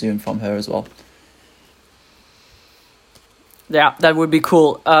quite soon from her as well. Yeah, that would be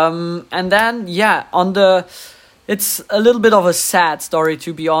cool. And then it's a little bit of a sad story,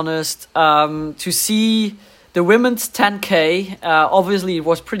 to be honest. To see the women's 10K, obviously it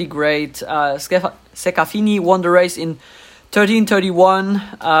was pretty great. Secafini won the race in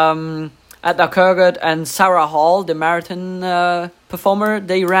 13:31. Edna Kurgert and Sarah Hall, the marathon performer,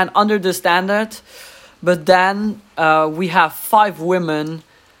 they ran under the standard. But then we have 5 women,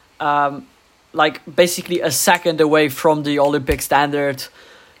 basically a second away from the Olympic standard.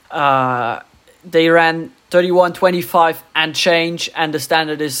 They ran 31:25 and change, and the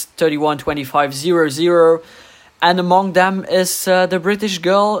standard is 31:25:00. And among them is the British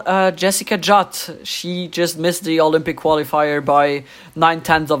girl, Jessica Judd. She just missed the Olympic qualifier by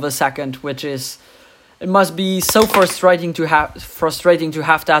 9/10 of a second, which is, it must be so frustrating to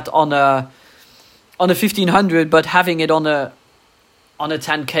have that on a 1500, but having it on a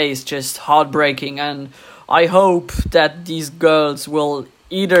 10K is just heartbreaking. And I hope that these girls will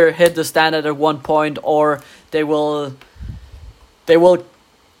either hit the standard at one point, or they will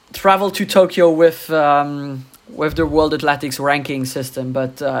travel to Tokyo with the World Athletics ranking system.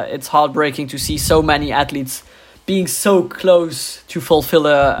 But it's heartbreaking to see so many athletes being so close to fulfill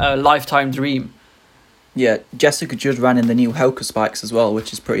a lifetime dream. Yeah, Jessica Judd ran in the new Hoka spikes as well,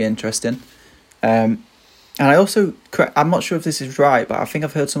 which is pretty interesting. And I also, I'm not sure if this is right, but I think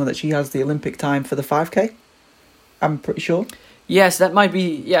I've heard somewhere that she has the Olympic time for the 5K. I'm pretty sure. Yes, that might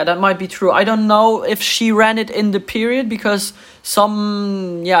be true. I don't know if she ran it in the period, because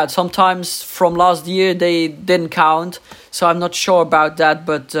sometimes from last year they didn't count, so I'm not sure about that.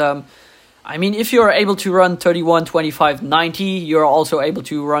 But I mean, if you're able to run 31:25:90, you're also able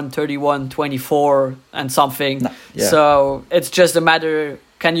to run 31:24 and something. Yeah. So it's just a matter,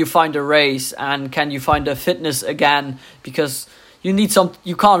 can you find a race and can you find the fitness again? Because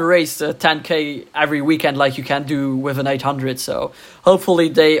you can't race a 10K every weekend like you can do with an 800. So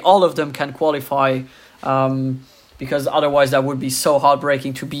hopefully all of them can qualify, because otherwise that would be so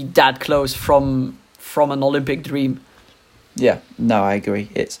heartbreaking to be that close from an Olympic dream. Yeah, no, I agree.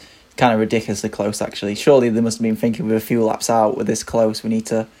 It's kind of ridiculously close, actually. Surely they must have been thinking, we're a few laps out, we're this close, we need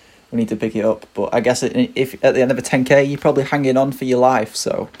to pick it up. But I guess if at the end of a 10K, you're probably hanging on for your life.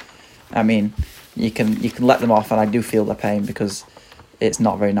 So, I mean, you can let them off, and I do feel the pain, because it's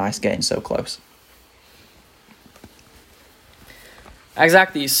not very nice getting so close.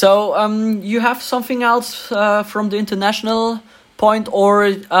 Exactly. So you have something else from the international point,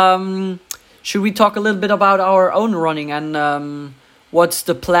 or should we talk a little bit about our own running and what's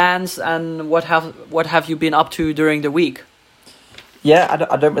the plans and what have you been up to during the week? Yeah,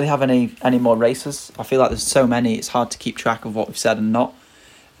 I don't really have any more races. I feel like there's so many, it's hard to keep track of what we've said and not.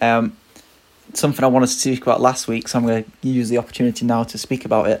 Something I wanted to speak about last week, so I'm going to use the opportunity now to speak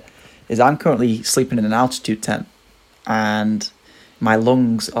about it, is I'm currently sleeping in an altitude tent and my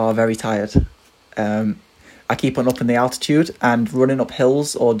lungs are very tired. I keep on upping the altitude and running up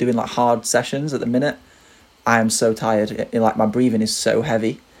hills or doing like hard sessions at the minute. I am so tired. Like my breathing is so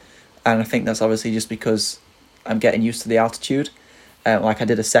heavy. And I think that's obviously just because I'm getting used to the altitude. Like I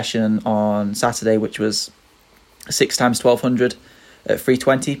did a session on Saturday, which was 6 times 1200 at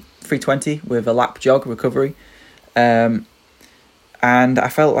 320 with a lap jog recovery. And I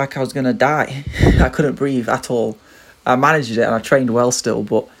felt like I was going to die. I couldn't breathe at all. I managed it and I trained well still,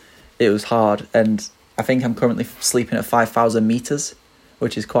 but it was hard. And I think I'm currently sleeping at 5,000 meters,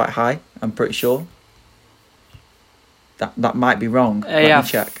 which is quite high, I'm pretty sure. That might be wrong. Let me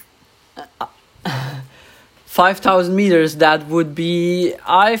check. 5,000 meters, that would be,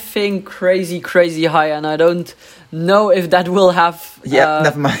 I think, crazy high, and I don't know if that will have...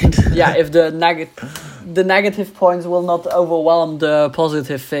 never mind. If the negative points will not overwhelm the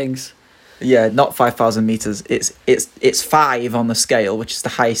positive things. Yeah, not 5,000 meters. It's 5 on the scale, which is the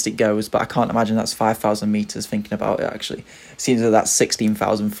highest it goes, but I can't imagine that's 5,000 meters thinking about it, actually. It seems that that's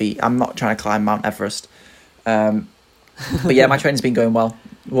 16,000 feet. I'm not trying to climb Mount Everest. But yeah, my training's been going well.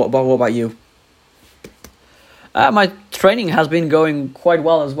 What about you? My training has been going quite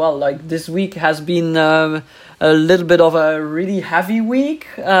well as well. Like this week has been a little bit of a really heavy week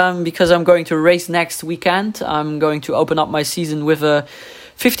because I'm going to race next weekend. I'm going to open up my season with a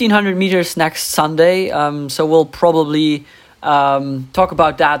 1,500 meters next Sunday. So we'll probably talk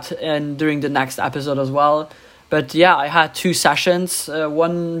about that during the next episode as well. But yeah, I had 2 sessions,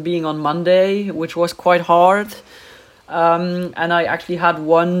 one being on Monday, which was quite hard. And I actually had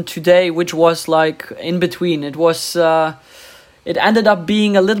one today, which was like in between. It was, it ended up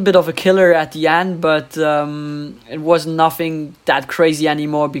being a little bit of a killer at the end, but it was nothing that crazy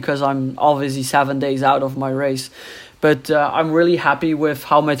anymore because I'm obviously 7 days out of my race. But I'm really happy with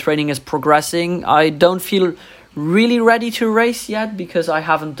how my training is progressing. I don't feel really ready to race yet because I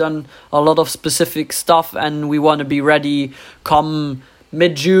haven't done a lot of specific stuff, and we want to be ready come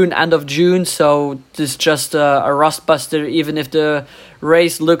mid-June, end of June, so this is just a rust buster. Even if the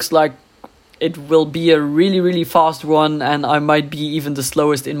race looks like it will be a really fast one and I might be even the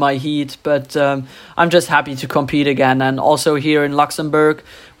slowest in my heat, but I'm just happy to compete again. And also here in Luxembourg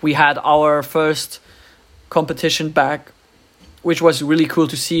we had our first competition back, which was really cool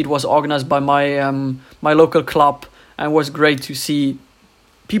to see. It was organized by my my local club and was great to see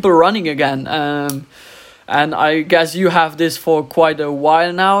people running again. And I guess you have this for quite a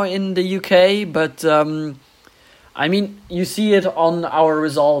while now in the UK, but I mean, you see it on our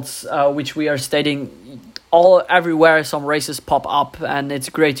results, which we are stating everywhere. Some races pop up, and it's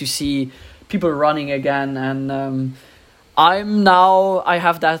great to see people running again. And I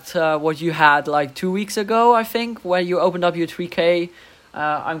have that what you had like 2 weeks ago, I think, when you opened up your 3K.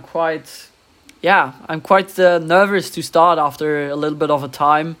 I'm quite nervous to start after a little bit of a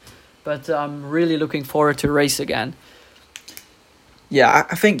time. But I'm really looking forward to race again. Yeah,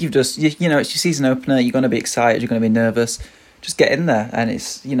 I think you've just, it's your season opener. You're going to be excited. You're going to be nervous. Just get in there. And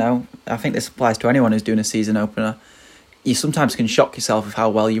it's, I think this applies to anyone who's doing a season opener. You sometimes can shock yourself with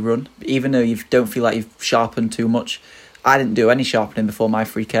how well you run, even though you don't feel like you've sharpened too much. I didn't do any sharpening before my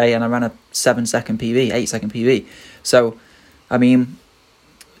 3K, and I ran a 7-second PB, 8-second PB. So, I mean,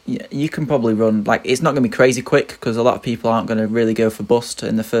 you can probably run, like, it's not going to be crazy quick because a lot of people aren't going to really go for bust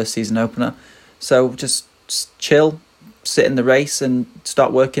in the first season opener. So just chill, sit in the race and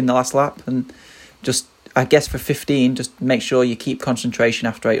start working the last lap. And just, I guess for 15, just make sure you keep concentration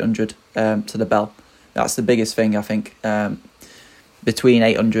after 800 to the bell. That's the biggest thing, I think, between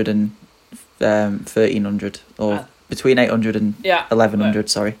 800 and 1300, or between 800 and 1100,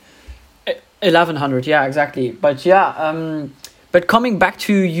 sorry. 1100, yeah, exactly. But yeah, but coming back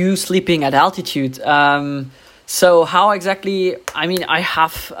to you sleeping at altitude, so how exactly? I mean, I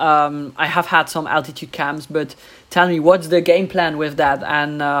have had some altitude camps, but tell me, what's the game plan with that,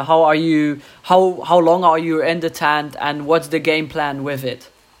 and how are you? How long are you in the tent, and what's the game plan with it?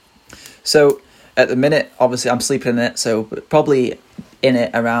 So at the minute, obviously, I'm sleeping in it, so probably in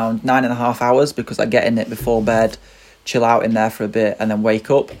it around 9.5 hours because I get in it before bed, chill out in there for a bit, and then wake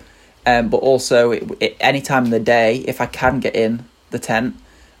up. But also, any time in the day, if I can get in the tent,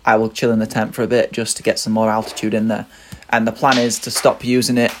 I will chill in the tent for a bit just to get some more altitude in there. And the plan is to stop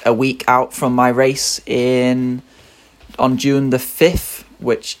using it a week out from my race on June the 5th,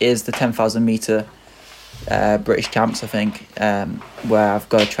 which is the 10,000 meter British Champs, I think, where I've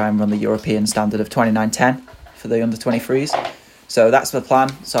got to try and run the European standard of 29:10 for the under 23s. So that's the plan.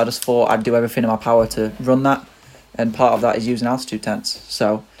 So I just thought I'd do everything in my power to run that, and part of that is using altitude tents.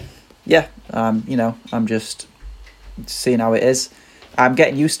 So yeah, I'm just seeing how it is. I'm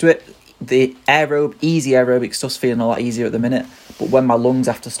getting used to it. The easy aerobic stuff's feeling a lot easier at the minute, but when my lungs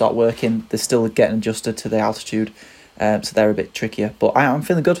have to start working, they're still getting adjusted to the altitude, so they're a bit trickier. But I'm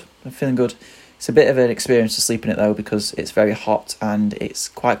feeling good. It's a bit of an experience to sleep in it though, because it's very hot and it's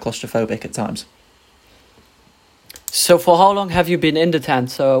quite claustrophobic at times. So for how long have you been in the tent?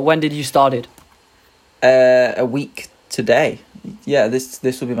 So when did you start it? A week today. Yeah, this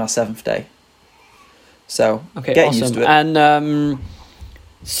will be my 7th day. So okay, getting awesome. used to it.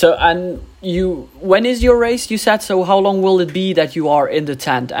 And when is your race? You said, so how long will it be that you are in the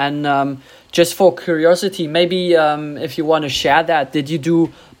tent? And just for curiosity, maybe if you want to share that, did you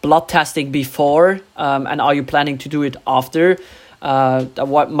do blood testing before? And are you planning to do it after?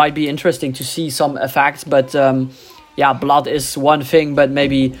 What might be interesting to see some effects, but yeah, blood is one thing, but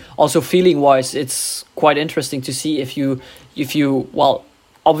maybe also feeling wise, it's quite interesting to see if you well,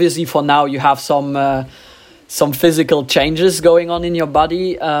 obviously for now you have some physical changes going on in your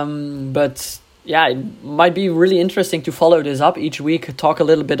body, but yeah, it might be really interesting to follow this up each week, talk a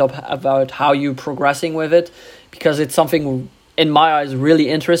little bit about how you're progressing with it, because it's something in my eyes really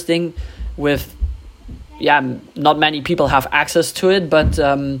interesting. With not many people have access to it, but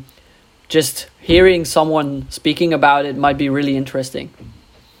just hearing someone speaking about it might be really interesting.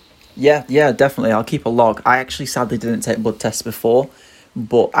 Yeah, definitely. I'll keep a log. I actually sadly didn't take blood tests before,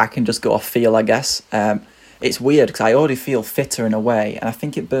 but I can just go off feel, I guess. It's weird because I already feel fitter in a way, and I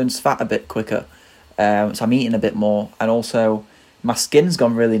think it burns fat a bit quicker. So I'm eating a bit more, and also my skin's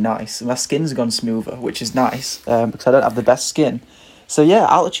gone really nice. My skin's gone smoother, which is nice, because I don't have the best skin. So yeah,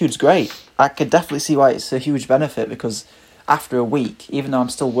 altitude's great. I could definitely see why it's a huge benefit, because after a week, even though I'm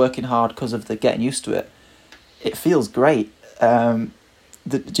still working hard because of the getting used to it, it feels great.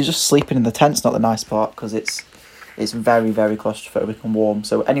 Just sleeping in the tent's not the nice part, because it's very, very claustrophobic and warm.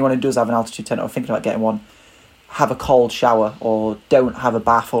 So anyone who does have an altitude tent or thinking about getting one, have a cold shower, or don't have a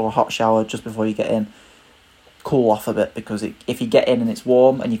bath or a hot shower just before you get in. Cool off a bit, because if you get in and it's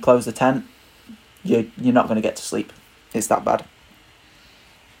warm and you close the tent, you're not going to get to sleep. It's that bad.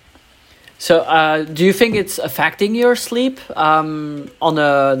 So do you think it's affecting your sleep on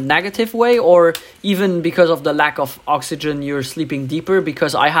a negative way, or even because of the lack of oxygen you're sleeping deeper?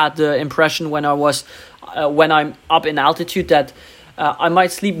 Because I had the impression when I'm up in altitude that I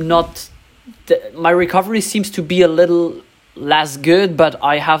might sleep my recovery seems to be a little less good, but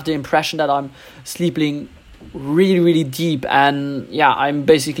I have the impression that I'm sleeping really, really deep, and yeah, I'm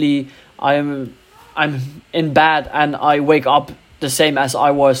in bed and I wake up the same as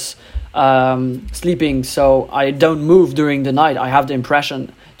I was sleeping, so I don't move during the night. I have the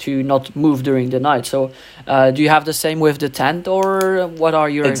impression to not move during the night. So do you have the same with the tent, or what are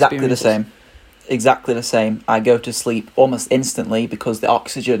your experiences? Exactly the same. I go to sleep almost instantly because the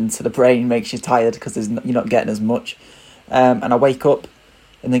oxygen to the brain makes you tired, because you're not getting as much, and I wake up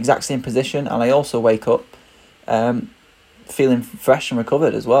in the exact same position, and I also wake up feeling fresh and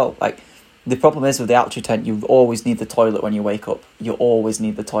recovered as well. Like, the problem is with the altitude tent, you always need the toilet when you wake up. You always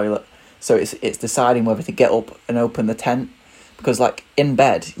need the toilet. So it's deciding whether to get up and open the tent, because like in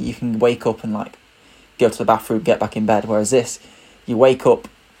bed you can wake up and like go to the bathroom, get back in bed, whereas this, you wake up,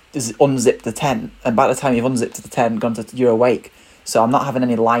 just unzip the tent, and by the time you've unzipped the tent, you're awake. So I'm not having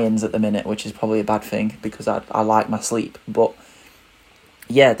any lie-ins at the minute, which is probably a bad thing, because I like my sleep. But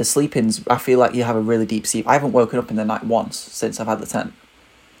yeah, the sleep-ins, I feel like you have a really deep sleep. I haven't woken up in the night once since I've had the tent,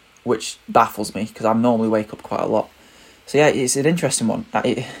 which baffles me, because I normally wake up quite a lot. So yeah, it's an interesting one.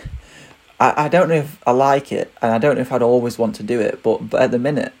 I don't know if I like it, and I don't know if I'd always want to do it, but at the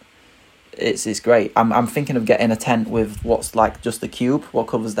minute, it's great. I'm thinking of getting a tent with what's like just the cube, what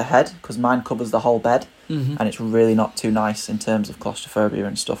covers the head, because mine covers the whole bed, and it's really not too nice in terms of claustrophobia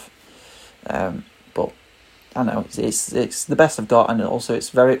and stuff. But I don't know, it's the best I've got, and also it's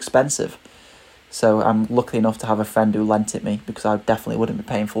very expensive. So I'm lucky enough to have a friend who lent it me, because I definitely wouldn't be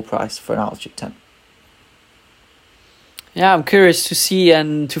paying full price for an altitude tent. Yeah, I'm curious to see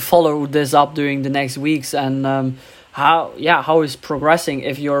and to follow this up during the next weeks, and how it's progressing,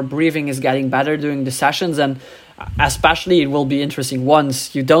 if your breathing is getting better during the sessions, and especially it will be interesting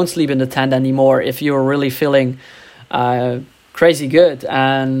once you don't sleep in the tent anymore, if you're really feeling crazy good.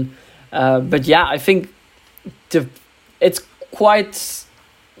 And but yeah, I think it's quite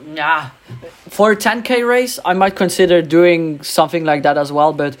for a 10k race I might consider doing something like that as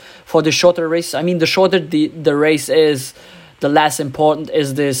well. But for the shorter race, I mean, the shorter the race is, the less important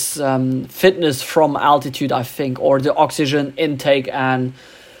is this fitness from altitude, I think, or the oxygen intake and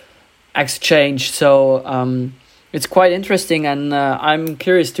exchange. So it's quite interesting, and I'm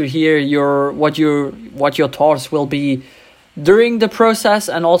curious to hear what your thoughts will be during the process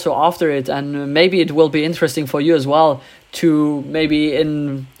and also after it, and maybe it will be interesting for you as well to maybe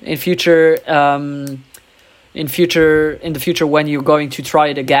in the future when you're going to try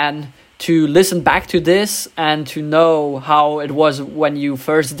it again, to listen back to this and to know how it was when you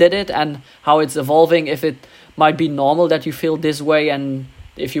first did it and how it's evolving, if it might be normal that you feel this way and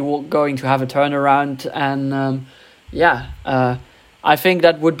if you're going to have a turnaround. And I think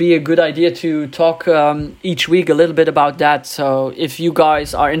that would be a good idea to talk each week a little bit about that. So if you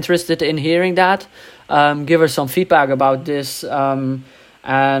guys are interested in hearing that, give us some feedback about this.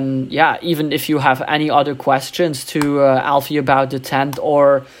 And yeah, even if you have any other questions to Alfie about the tent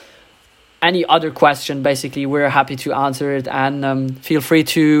or any other question, basically, we're happy to answer it. And feel free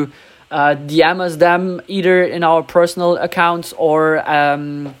to DM us them either in our personal accounts or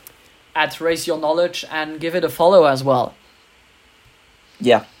at Raise Your Knowledge, and give it a follow as well.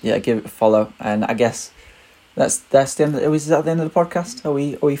 Yeah, give it a follow. And I guess that's the end. Is that the end of the podcast? Are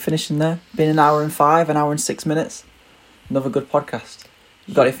we finishing there? Been an hour and 5, an hour and 6 minutes. Another good podcast.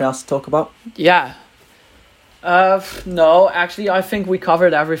 You got anything else to talk about? Yeah. No, actually, I think we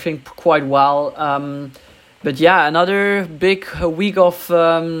covered everything quite well. But yeah, another big week of.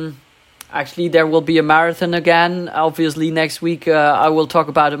 Actually, there will be a marathon again. Obviously, next week I will talk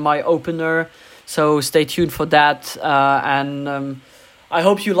about my opener. So stay tuned for that. And I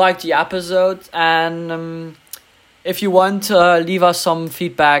hope you liked the episode. And if you want, leave us some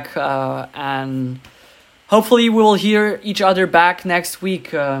feedback. And hopefully we will hear each other back next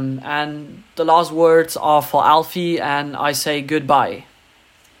week. And the last words are for Alfie, and I say goodbye.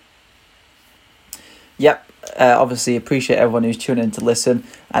 Yep. Obviously appreciate everyone who's tuning in to listen,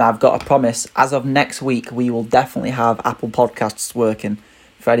 and I've got a promise. As of next week, we will definitely have Apple Podcasts working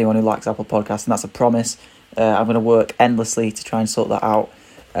for anyone who likes Apple Podcasts, and that's a promise. I'm going to work endlessly to try and sort that out.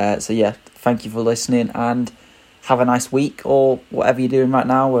 So yeah, thank you for listening, and have a nice week, or whatever you're doing right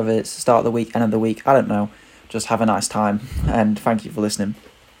now, whether it's the start of the week, end of the week, I don't know. Just have a nice time, and thank you for listening.